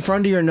you anything for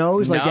under your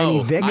nose, like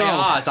any Vicks?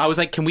 I asked. I was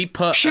like, "Can we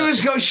put?" She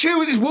was going shoot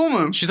with this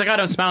woman. She's like, "I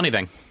don't smell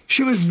anything."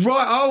 She was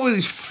right over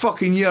this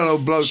fucking yellow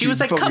bloke. She was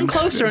like, "Come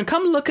closer and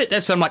come look at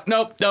this." I'm like,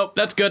 "Nope,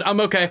 that's good. I'm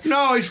okay."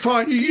 No, it's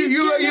fine.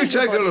 You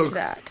take a look.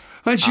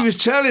 And she was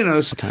telling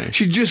us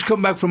she'd just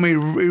come back from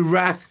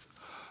Iraq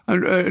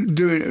and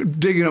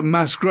digging up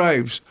mass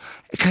graves.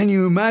 Can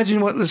you imagine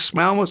what the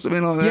smell must have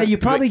been like that? Yeah, you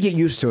probably get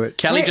used to it.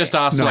 Kelly just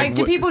asked, Like,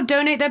 do people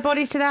donate their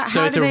bodies to that?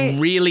 So it's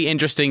really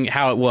interesting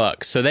how it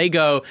works. So they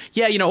go,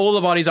 yeah, all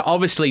the bodies are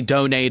obviously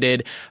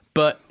donated,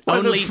 but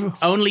only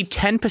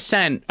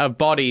 10% of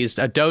bodies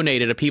are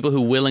donated are people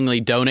who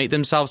willingly donate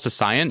themselves to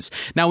science.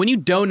 Now, when you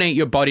donate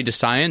your body to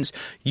science,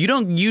 you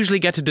don't usually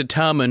get to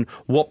determine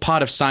what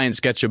part of science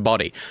gets your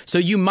body. So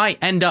you might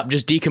end up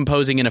just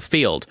decomposing in a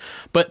field.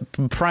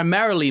 But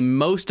primarily,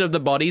 most of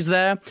the bodies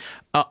there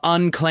are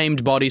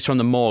unclaimed bodies from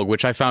the morgue,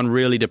 which I found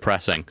really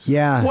depressing.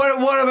 Yeah.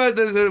 What about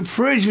the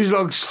fridge? Was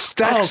like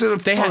stacks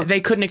of they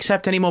couldn't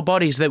accept any more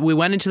bodies. That we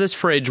went into this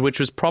fridge, which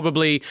was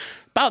probably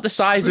about the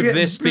size of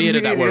this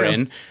theater that we're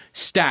in,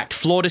 stacked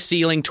floor to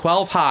ceiling,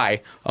 12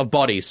 high of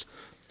bodies.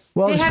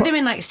 Well, They had them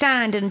in like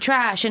sand and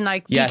trash and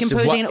like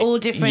decomposing in all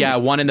different. Yeah,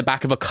 one in the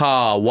back of a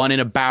car, one in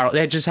a barrel.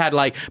 They just had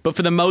but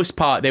for the most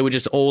part, they were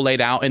just all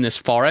laid out in this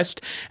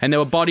forest, and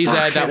there were bodies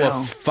there that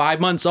were 5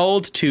 months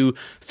old to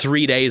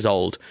 3 days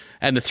old.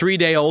 And the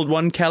 3-day-old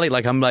one, Kelly,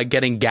 I'm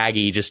getting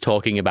gaggy just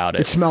talking about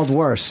it. It smelled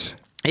worse.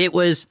 It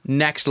was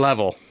next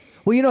level.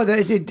 Well,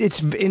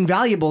 it's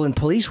invaluable in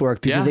police work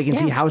because they can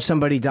see how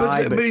somebody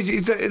died. But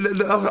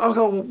I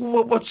go,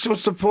 what's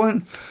the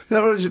point?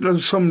 There was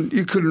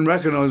you couldn't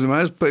recognise them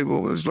as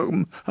people. It was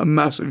like a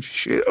massive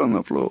shit on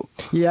the floor.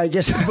 Yeah, I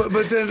guess.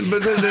 But then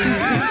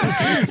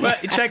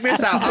But check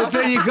this out. But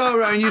then you go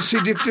around, you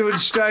see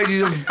different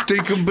stages of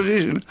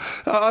decomposition.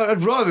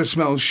 I'd rather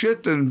smell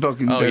shit than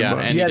fucking dead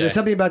body. Yeah, there's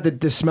something about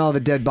the smell of the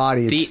dead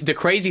body. The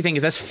crazy thing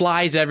is there's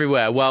flies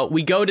everywhere. Well,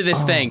 we go to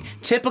this thing,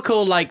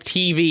 typical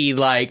TV,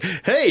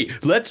 hey,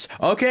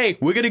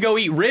 we're going to go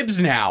eat ribs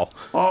now.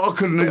 Oh, I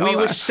couldn't. We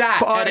were sat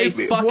at a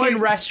fucking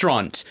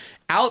restaurant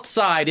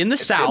outside in the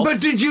south. But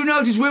did you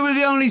notice we were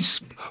the only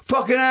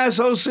fucking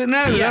assholes sitting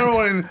there? They're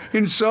all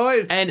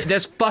inside. And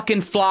there's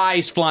fucking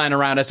flies flying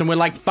around us, and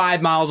we're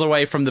 5 miles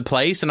away from the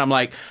place, and I'm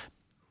like,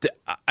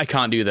 I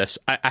can't do this.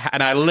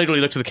 And I literally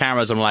looked at the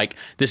cameras, and I'm like,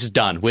 this is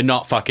done. We're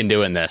not fucking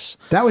doing this.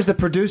 That was the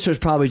producers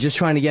probably just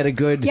trying to get a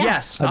good...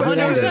 Yes.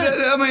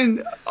 I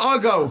mean, I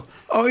go,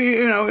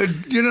 you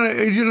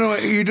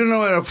don't know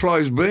where a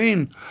fly's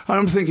been. And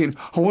I'm thinking,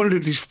 I wonder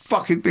if this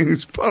fucking thing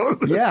is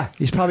following. Yeah,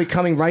 he's probably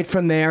coming right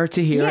from there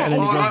to here, and then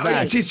he goes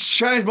back. It's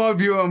changed my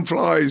view on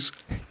flies.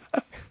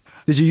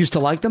 Did you used to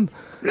like them?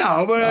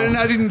 No, but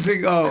I didn't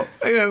think,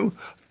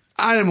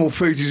 animal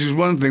features is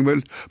one thing, but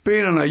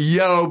being on a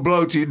yellow,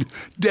 bloated,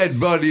 dead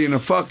body in a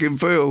fucking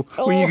field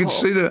when you can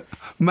see the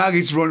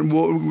maggots running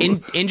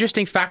water.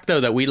 Interesting fact, though,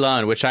 that we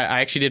learned, which I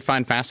actually did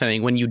find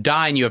fascinating. When you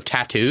die and you have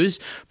tattoos,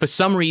 for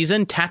some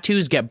reason,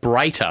 tattoos get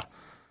brighter.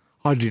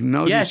 I didn't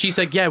know. Yeah, she's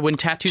like, when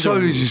tattoos so are...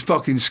 this is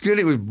fucking skin.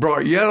 It was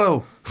bright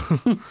yellow.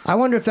 I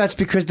wonder if that's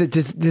because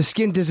does the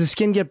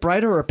skin get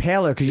brighter or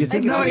paler? Because you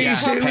think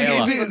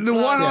the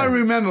one I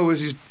remember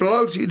was this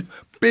bloated,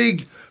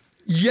 big,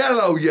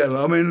 yellow.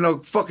 I mean,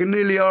 fucking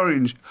nearly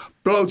orange,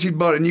 bloated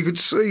body, and you could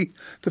see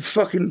the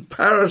fucking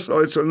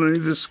parasites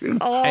underneath the skin.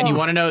 Oh. And you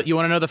want to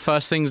know the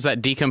first things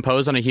that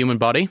decompose on a human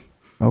body?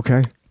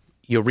 Okay.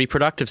 Your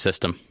reproductive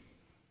system.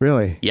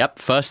 Really? Yep.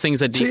 First things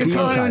that So you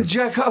decompose. can't even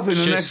jack up in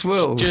the next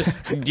world.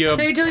 So you're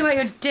talking about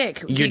your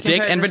dick? Your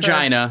dick and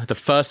vagina, the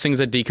first things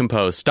that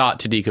decompose, start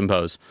to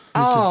decompose.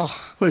 Well,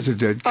 it's a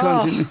dead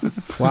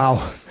cunt.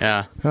 Wow.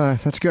 Yeah.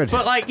 That's good.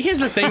 But here's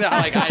the thing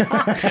that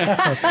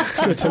It's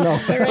good to know.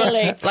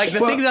 Really? the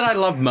thing that I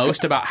love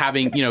most about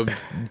having,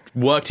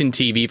 worked in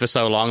TV for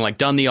so long,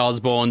 done the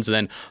Osbournes, and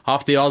then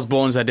after the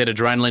Osbournes I did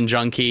Adrenaline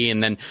Junkie,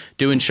 and then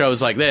doing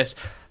shows like this.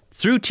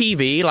 through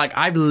TV, like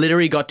I've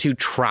literally got to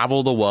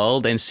travel the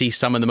world and see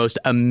some of the most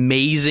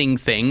amazing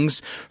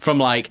things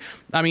from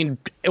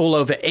all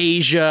over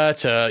Asia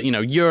to,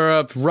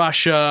 Europe,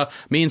 Russia.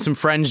 Me and some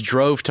friends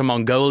drove to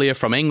Mongolia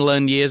from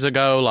England years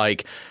ago.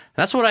 Like,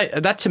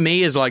 that to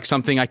me is like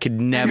something I could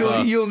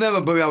never. You'll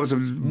never be able to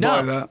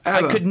buy that.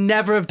 Ever. I could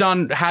never have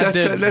had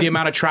the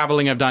amount of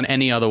traveling I've done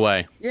any other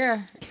way.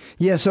 Yeah.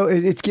 Yeah, so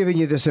it's giving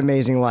you this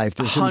amazing life.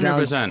 There's some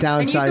 100%. downsides.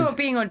 And you thought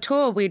being on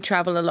tour we'd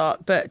travel a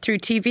lot, but through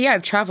TV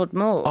I've traveled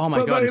more. Oh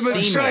my God,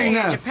 saying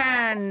that,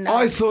 Japan.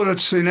 I thought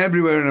I'd seen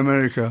everywhere in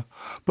America,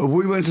 but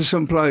we went to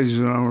some places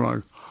and I was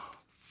like,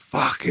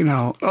 fucking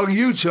hell. Like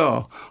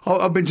Utah.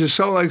 I've been to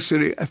Salt Lake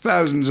City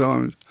 1,000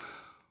 times.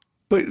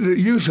 But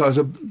Utah's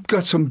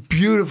got some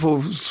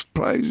beautiful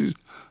places.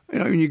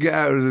 When you get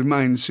out of the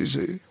main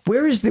city.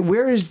 Where is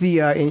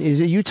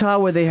is it Utah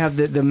where they have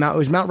the Mount?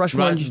 Was Mount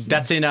Rushmore?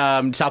 That's in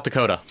South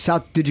Dakota.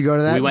 Did you go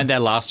to that? We went there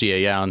last year,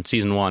 yeah, on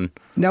season 1.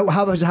 Now,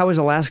 how was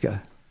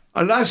Alaska?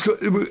 Alaska,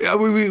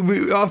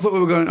 I thought we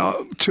were going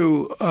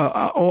to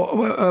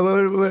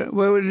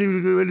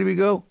where did we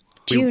go?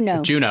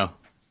 Juneau.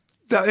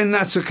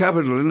 That's the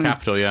capital, isn't it?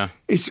 Capital, yeah.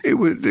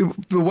 The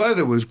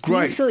weather was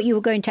great. You thought you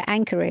were going to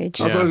Anchorage.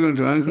 I thought I was going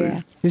to Anchorage.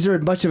 Yeah. Is there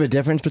much of a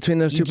difference between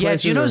those two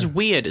places? Yeah, Juneau's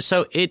weird.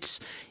 So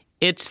it's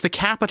the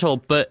capital,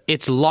 but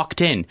it's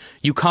locked in.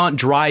 You can't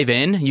drive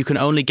in. You can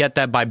only get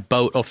there by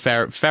boat or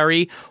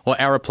ferry or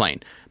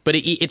airplane. But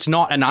it's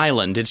not an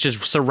island. It's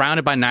just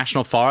surrounded by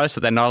national forests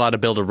that they're not allowed to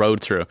build a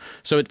road through.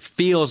 So it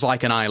feels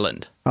like an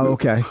island. Oh,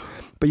 okay.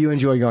 But you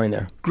enjoy going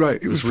there.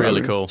 Great. It was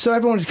really cool. So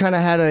everyone's kind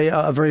of had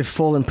a very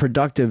full and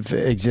productive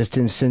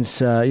existence since,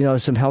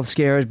 some health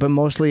scares, but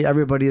mostly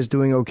everybody is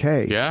doing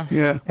okay. Yeah.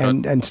 Yeah.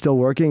 And still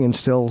working and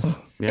still...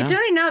 Yeah. It's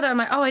only now that I'm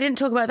like, I didn't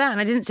talk about that, and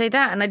I didn't say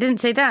that, and I didn't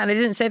say that, and I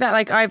didn't say that.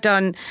 Like, I've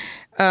done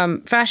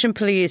Fashion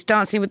Police,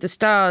 Dancing with the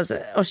Stars,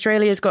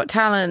 Australia's Got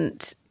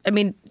Talent. I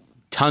mean...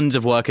 Tons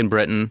of work in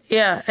Britain.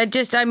 Yeah,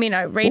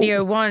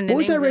 Radio 1. What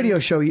was that radio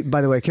show,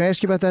 by the way? Can I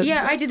ask you about that?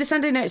 Yeah, I did the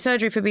Sunday Night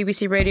Surgery for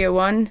BBC Radio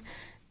 1,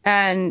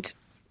 and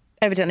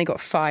evidently got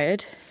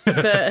fired. But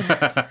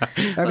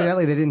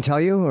Evidently they didn't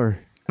tell you, or?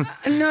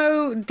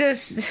 No,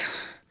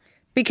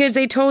 because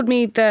they told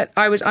me that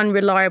I was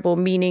unreliable,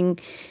 meaning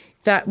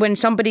that when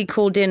somebody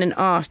called in and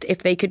asked if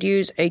they could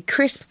use a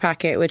crisp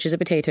packet, which is a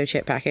potato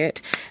chip packet,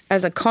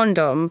 as a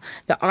condom,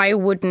 that I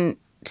wouldn't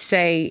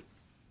say,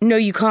 no,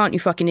 you can't, you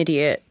fucking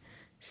idiot.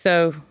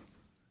 So...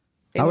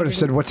 I would have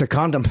said, what's a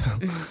condom?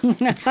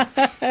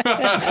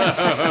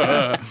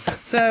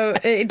 So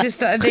it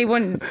just,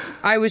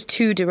 I was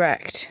too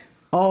direct.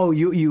 Oh,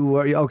 you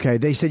were, okay.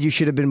 They said you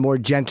should have been more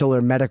gentle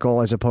or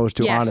medical as opposed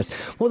to honest.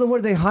 Well, then what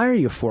did they hire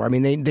you for? I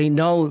mean, they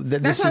know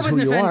that this is who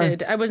you are.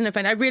 I wasn't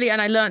offended.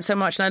 I learned so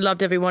much, and I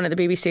loved everyone at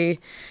the BBC.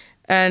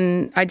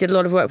 And I did a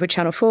lot of work with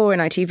Channel 4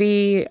 and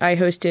ITV. I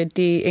hosted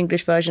the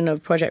English version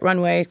of Project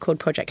Runway called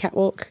Project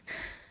Catwalk.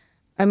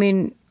 I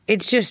mean...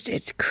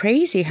 It's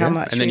crazy how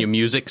much. And then your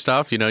music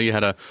stuff, you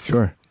had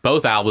Sure.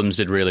 Both albums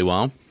did really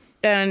well.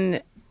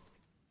 And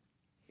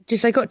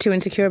just I got too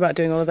insecure about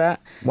doing all of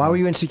that. Why were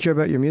you insecure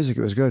about your music?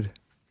 It was good.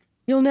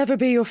 You'll never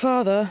be your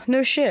father.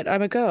 No shit,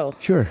 I'm a girl.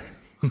 Sure.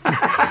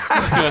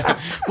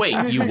 Wait,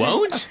 you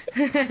won't?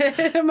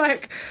 I'm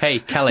like... Hey,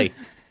 Kelly,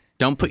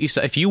 don't put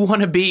yourself... If you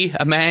want to be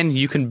a man,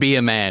 you can be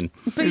a man.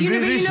 But you know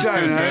what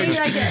I'm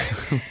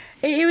saying?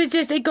 It was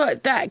just... It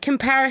got... That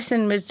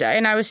comparison was...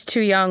 And I was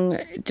too young,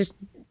 it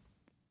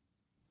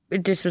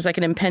just was like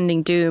an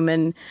impending doom,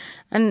 and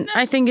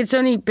I think it's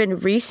only been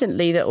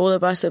recently that all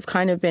of us have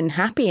kind of been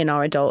happy in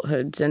our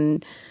adulthoods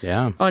and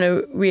on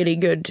a really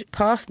good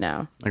path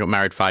now. I got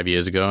married 5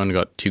 years ago and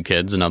got 2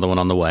 kids, another one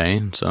on the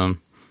way. So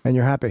and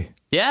you're happy.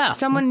 Yeah.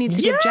 Someone needs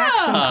to give Jack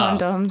some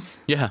condoms.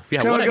 Yeah.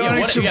 What a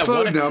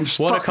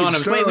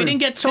condom. Wait, we didn't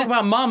get to talk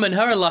about Mum and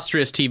her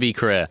illustrious TV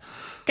career.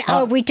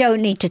 Oh, we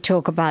don't need to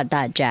talk about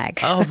that,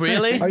 Jack. Oh,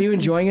 really? Are you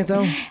enjoying it,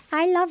 though?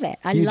 I love it.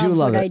 I You do love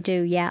love what it. I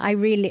do. Yeah, I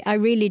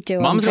really do.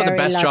 Mum's got the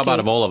best job lucky. out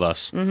of all of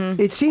us.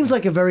 Mm-hmm. It seems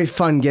like a very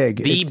fun gig.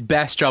 The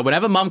best job.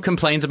 Whenever Mum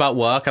complains about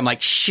work, I'm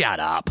like, shut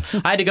up.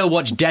 I had to go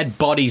watch dead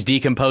bodies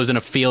decompose in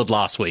a field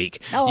last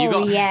week. Oh,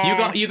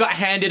 You got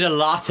handed a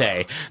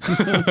latte.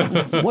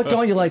 What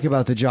don't you like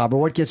about the job,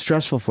 or what gets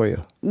stressful for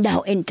you?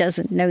 No, it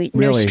doesn't. No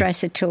Really?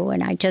 stress at all.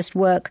 And I just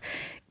work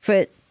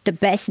for the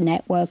best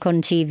network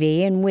on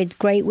TV and with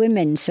great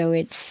women. So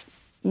it's,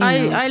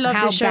 I love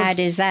how this show bad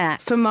is that?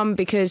 for Mum,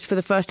 because for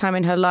the first time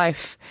in her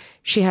life,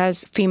 she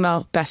has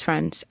female best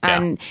friends,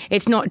 and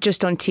it's not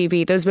just on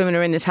TV. Those women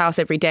are in this house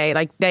every day.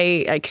 Like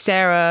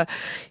Sarah,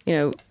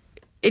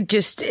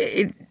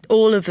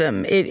 all of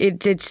them.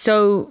 It's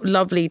so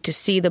lovely to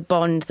see the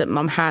bond that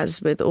Mum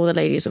has with all the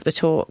ladies of the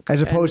talk,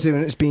 As opposed to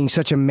it being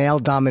such a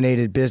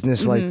male-dominated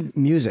business like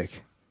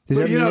music. Does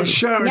that mean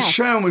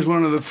Sharon was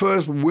one of the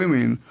first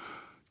women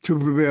to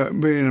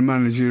be in a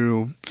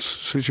managerial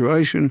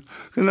situation.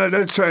 And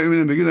they'd say,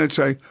 in the beginning, they'd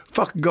say,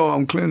 fucking go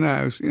home, clean the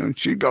house. And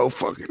she'd go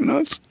fucking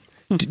nuts.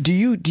 Do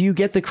you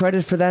get the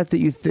credit for that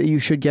you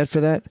should get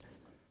for that?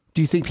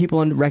 Do you think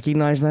people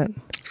recognize that?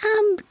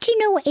 Do you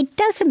know, it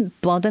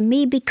doesn't bother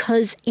me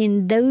because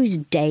in those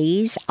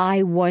days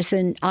I was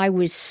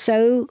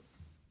so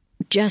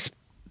just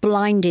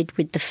blinded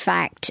with the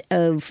fact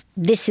of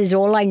this is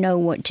all I know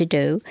what to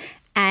do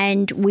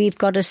and we've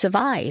got to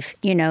survive,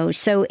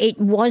 So it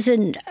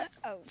wasn't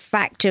a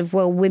fact of,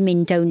 well,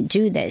 women don't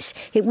do this.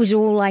 It was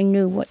all I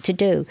knew what to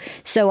do.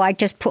 So I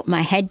just put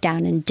my head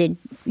down and did,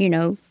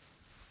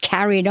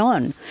 carried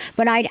on.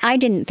 But I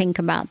didn't think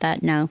about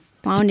that, no.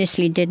 I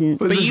honestly didn't.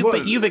 But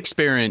you've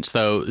experienced,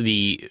 though,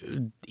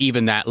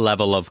 even that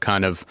level of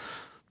kind of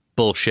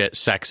bullshit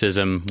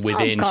sexism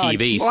within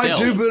TV still. I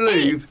do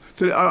believe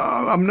that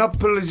I'm not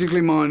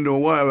politically minded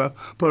or whatever,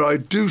 but I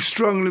do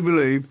strongly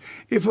believe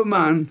if a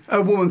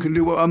woman can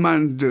do what a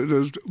man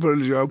does for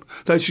a job,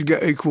 they should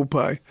get equal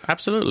pay.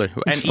 Absolutely.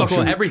 And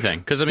equal everything.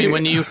 Because, I mean,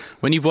 when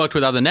you've worked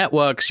with other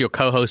networks, your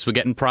co-hosts were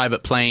getting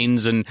private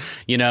planes and,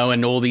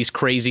 and all these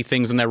crazy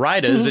things in their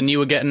riders, and you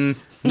were getting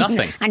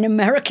nothing. An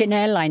American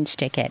Airlines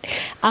ticket.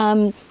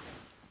 That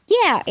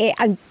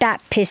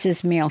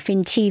pisses me off.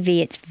 In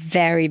TV, it's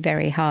very,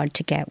 very hard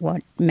to get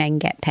what men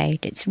get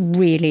paid. It's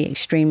really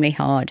extremely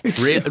hard.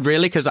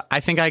 Really? Because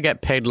I think I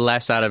get paid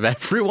less out of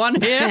everyone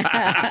here.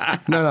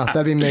 No,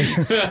 that'd be me.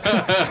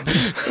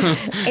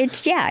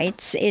 It's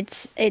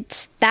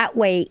that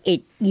way.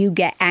 You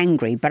get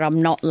angry, but I'm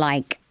not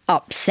like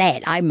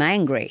upset. I'm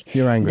angry.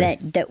 You're angry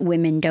that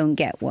women don't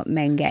get what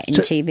men get in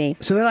TV.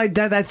 So then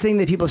that thing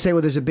that people say,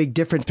 well, there's a big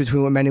difference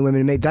between what men and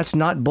women make. That's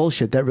not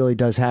bullshit. That really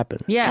does happen.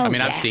 Yeah.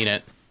 I've seen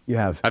it. You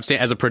have. I've seen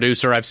it as a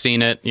producer. I've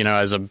seen it.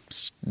 As a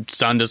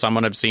son to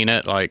someone, I've seen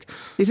it. Like,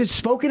 is it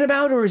spoken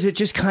about, or is it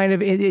just kind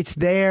of it's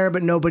there,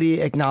 but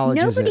nobody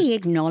acknowledges it? Nobody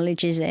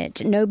acknowledges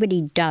it.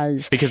 Nobody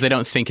does because they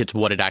don't think it's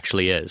what it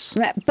actually is.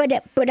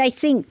 But I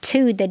think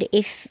too that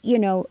if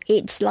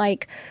it's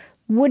like,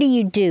 what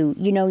do?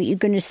 You're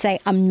going to say,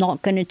 I'm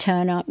not going to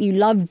turn up. You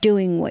love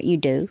doing what you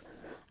do.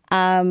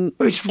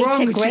 It's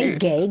a great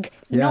gig.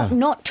 Yeah.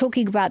 Not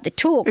talking about the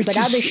talk, but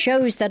other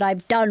shows that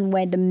I've done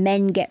where the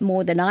men get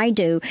more than I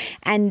do.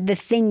 And the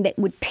thing that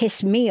would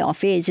piss me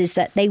off is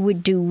that they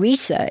would do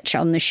research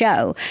on the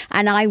show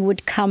and I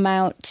would come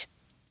out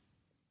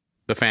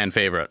the fan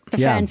favorite.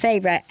 Fan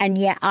favorite, and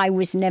yet I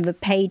was never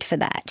paid for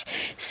that.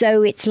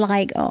 So it's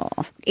like,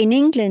 in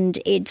England,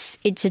 it's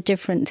a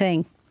different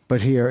thing.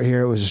 But here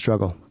it was a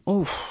struggle.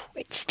 Oh,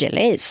 it still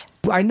is.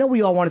 I know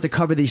we all wanted to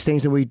cover these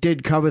things, and we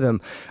did cover them.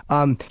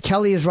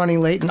 Kelly is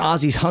running late, and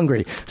Ozzy's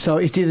hungry. So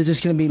it's either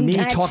just going to be me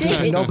talking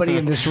to nobody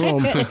in this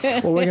room,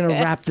 or we're going to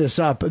wrap this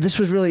up. But this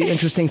was really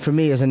interesting for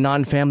me as a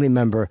non-family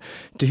member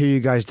to hear you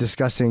guys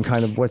discussing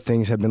kind of what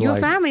things have been like. Your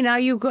family now,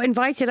 you got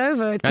invited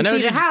over to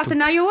see the house, and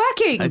now you're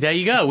working. There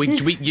you go.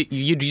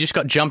 You just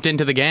got jumped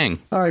into the gang.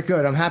 All right,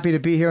 good. I'm happy to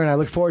be here, and I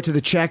look forward to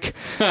the check.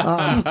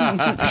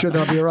 I'm sure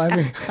they'll be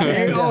arriving.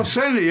 I'll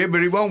send it,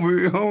 but it won't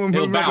be.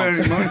 It'll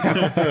bounce.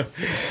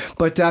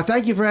 But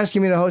thank you for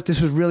asking me to host.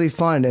 This was really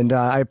fun, and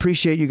I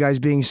appreciate you guys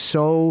being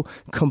so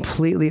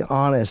completely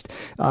honest.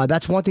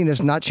 That's one thing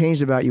that's not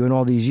changed about you in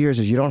all these years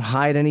is you don't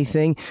hide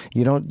anything.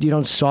 You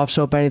don't soft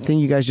soap anything.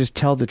 You guys just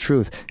tell the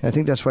truth. And I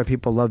think that's why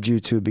people loved you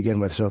to begin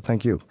with. So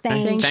thank you.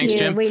 Thanks, you.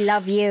 Jim. We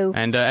love you.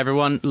 And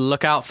everyone,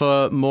 look out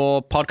for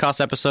more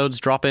podcast episodes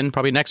dropping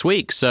probably next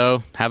week.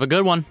 So have a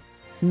good one.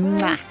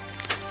 Mwah.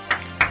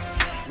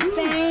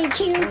 Thank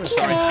you, Jim. We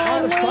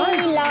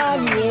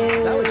love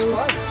you. That was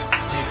fun.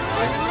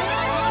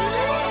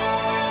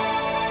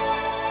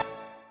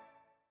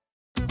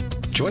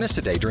 Join us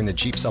today during the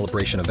Jeep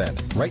Celebration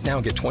event. Right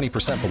now, get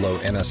 20% below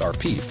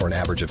MSRP for an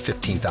average of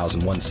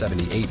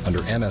 $15,178 under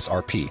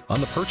MSRP on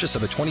the purchase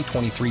of a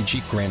 2023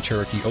 Jeep Grand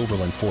Cherokee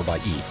Overland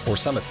 4xE or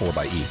Summit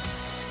 4xE.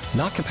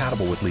 Not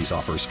compatible with lease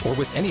offers or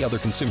with any other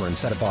consumer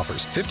incentive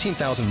offers.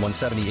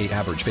 $15,178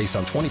 average based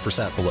on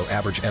 20% below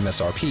average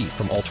MSRP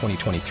from all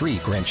 2023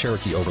 Grand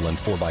Cherokee Overland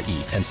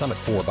 4xE and Summit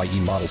 4xE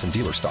models in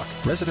dealer stock.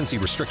 Residency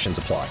restrictions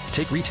apply.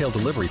 Take retail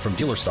delivery from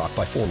dealer stock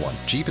by 4/1.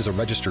 Jeep is a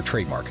registered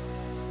trademark.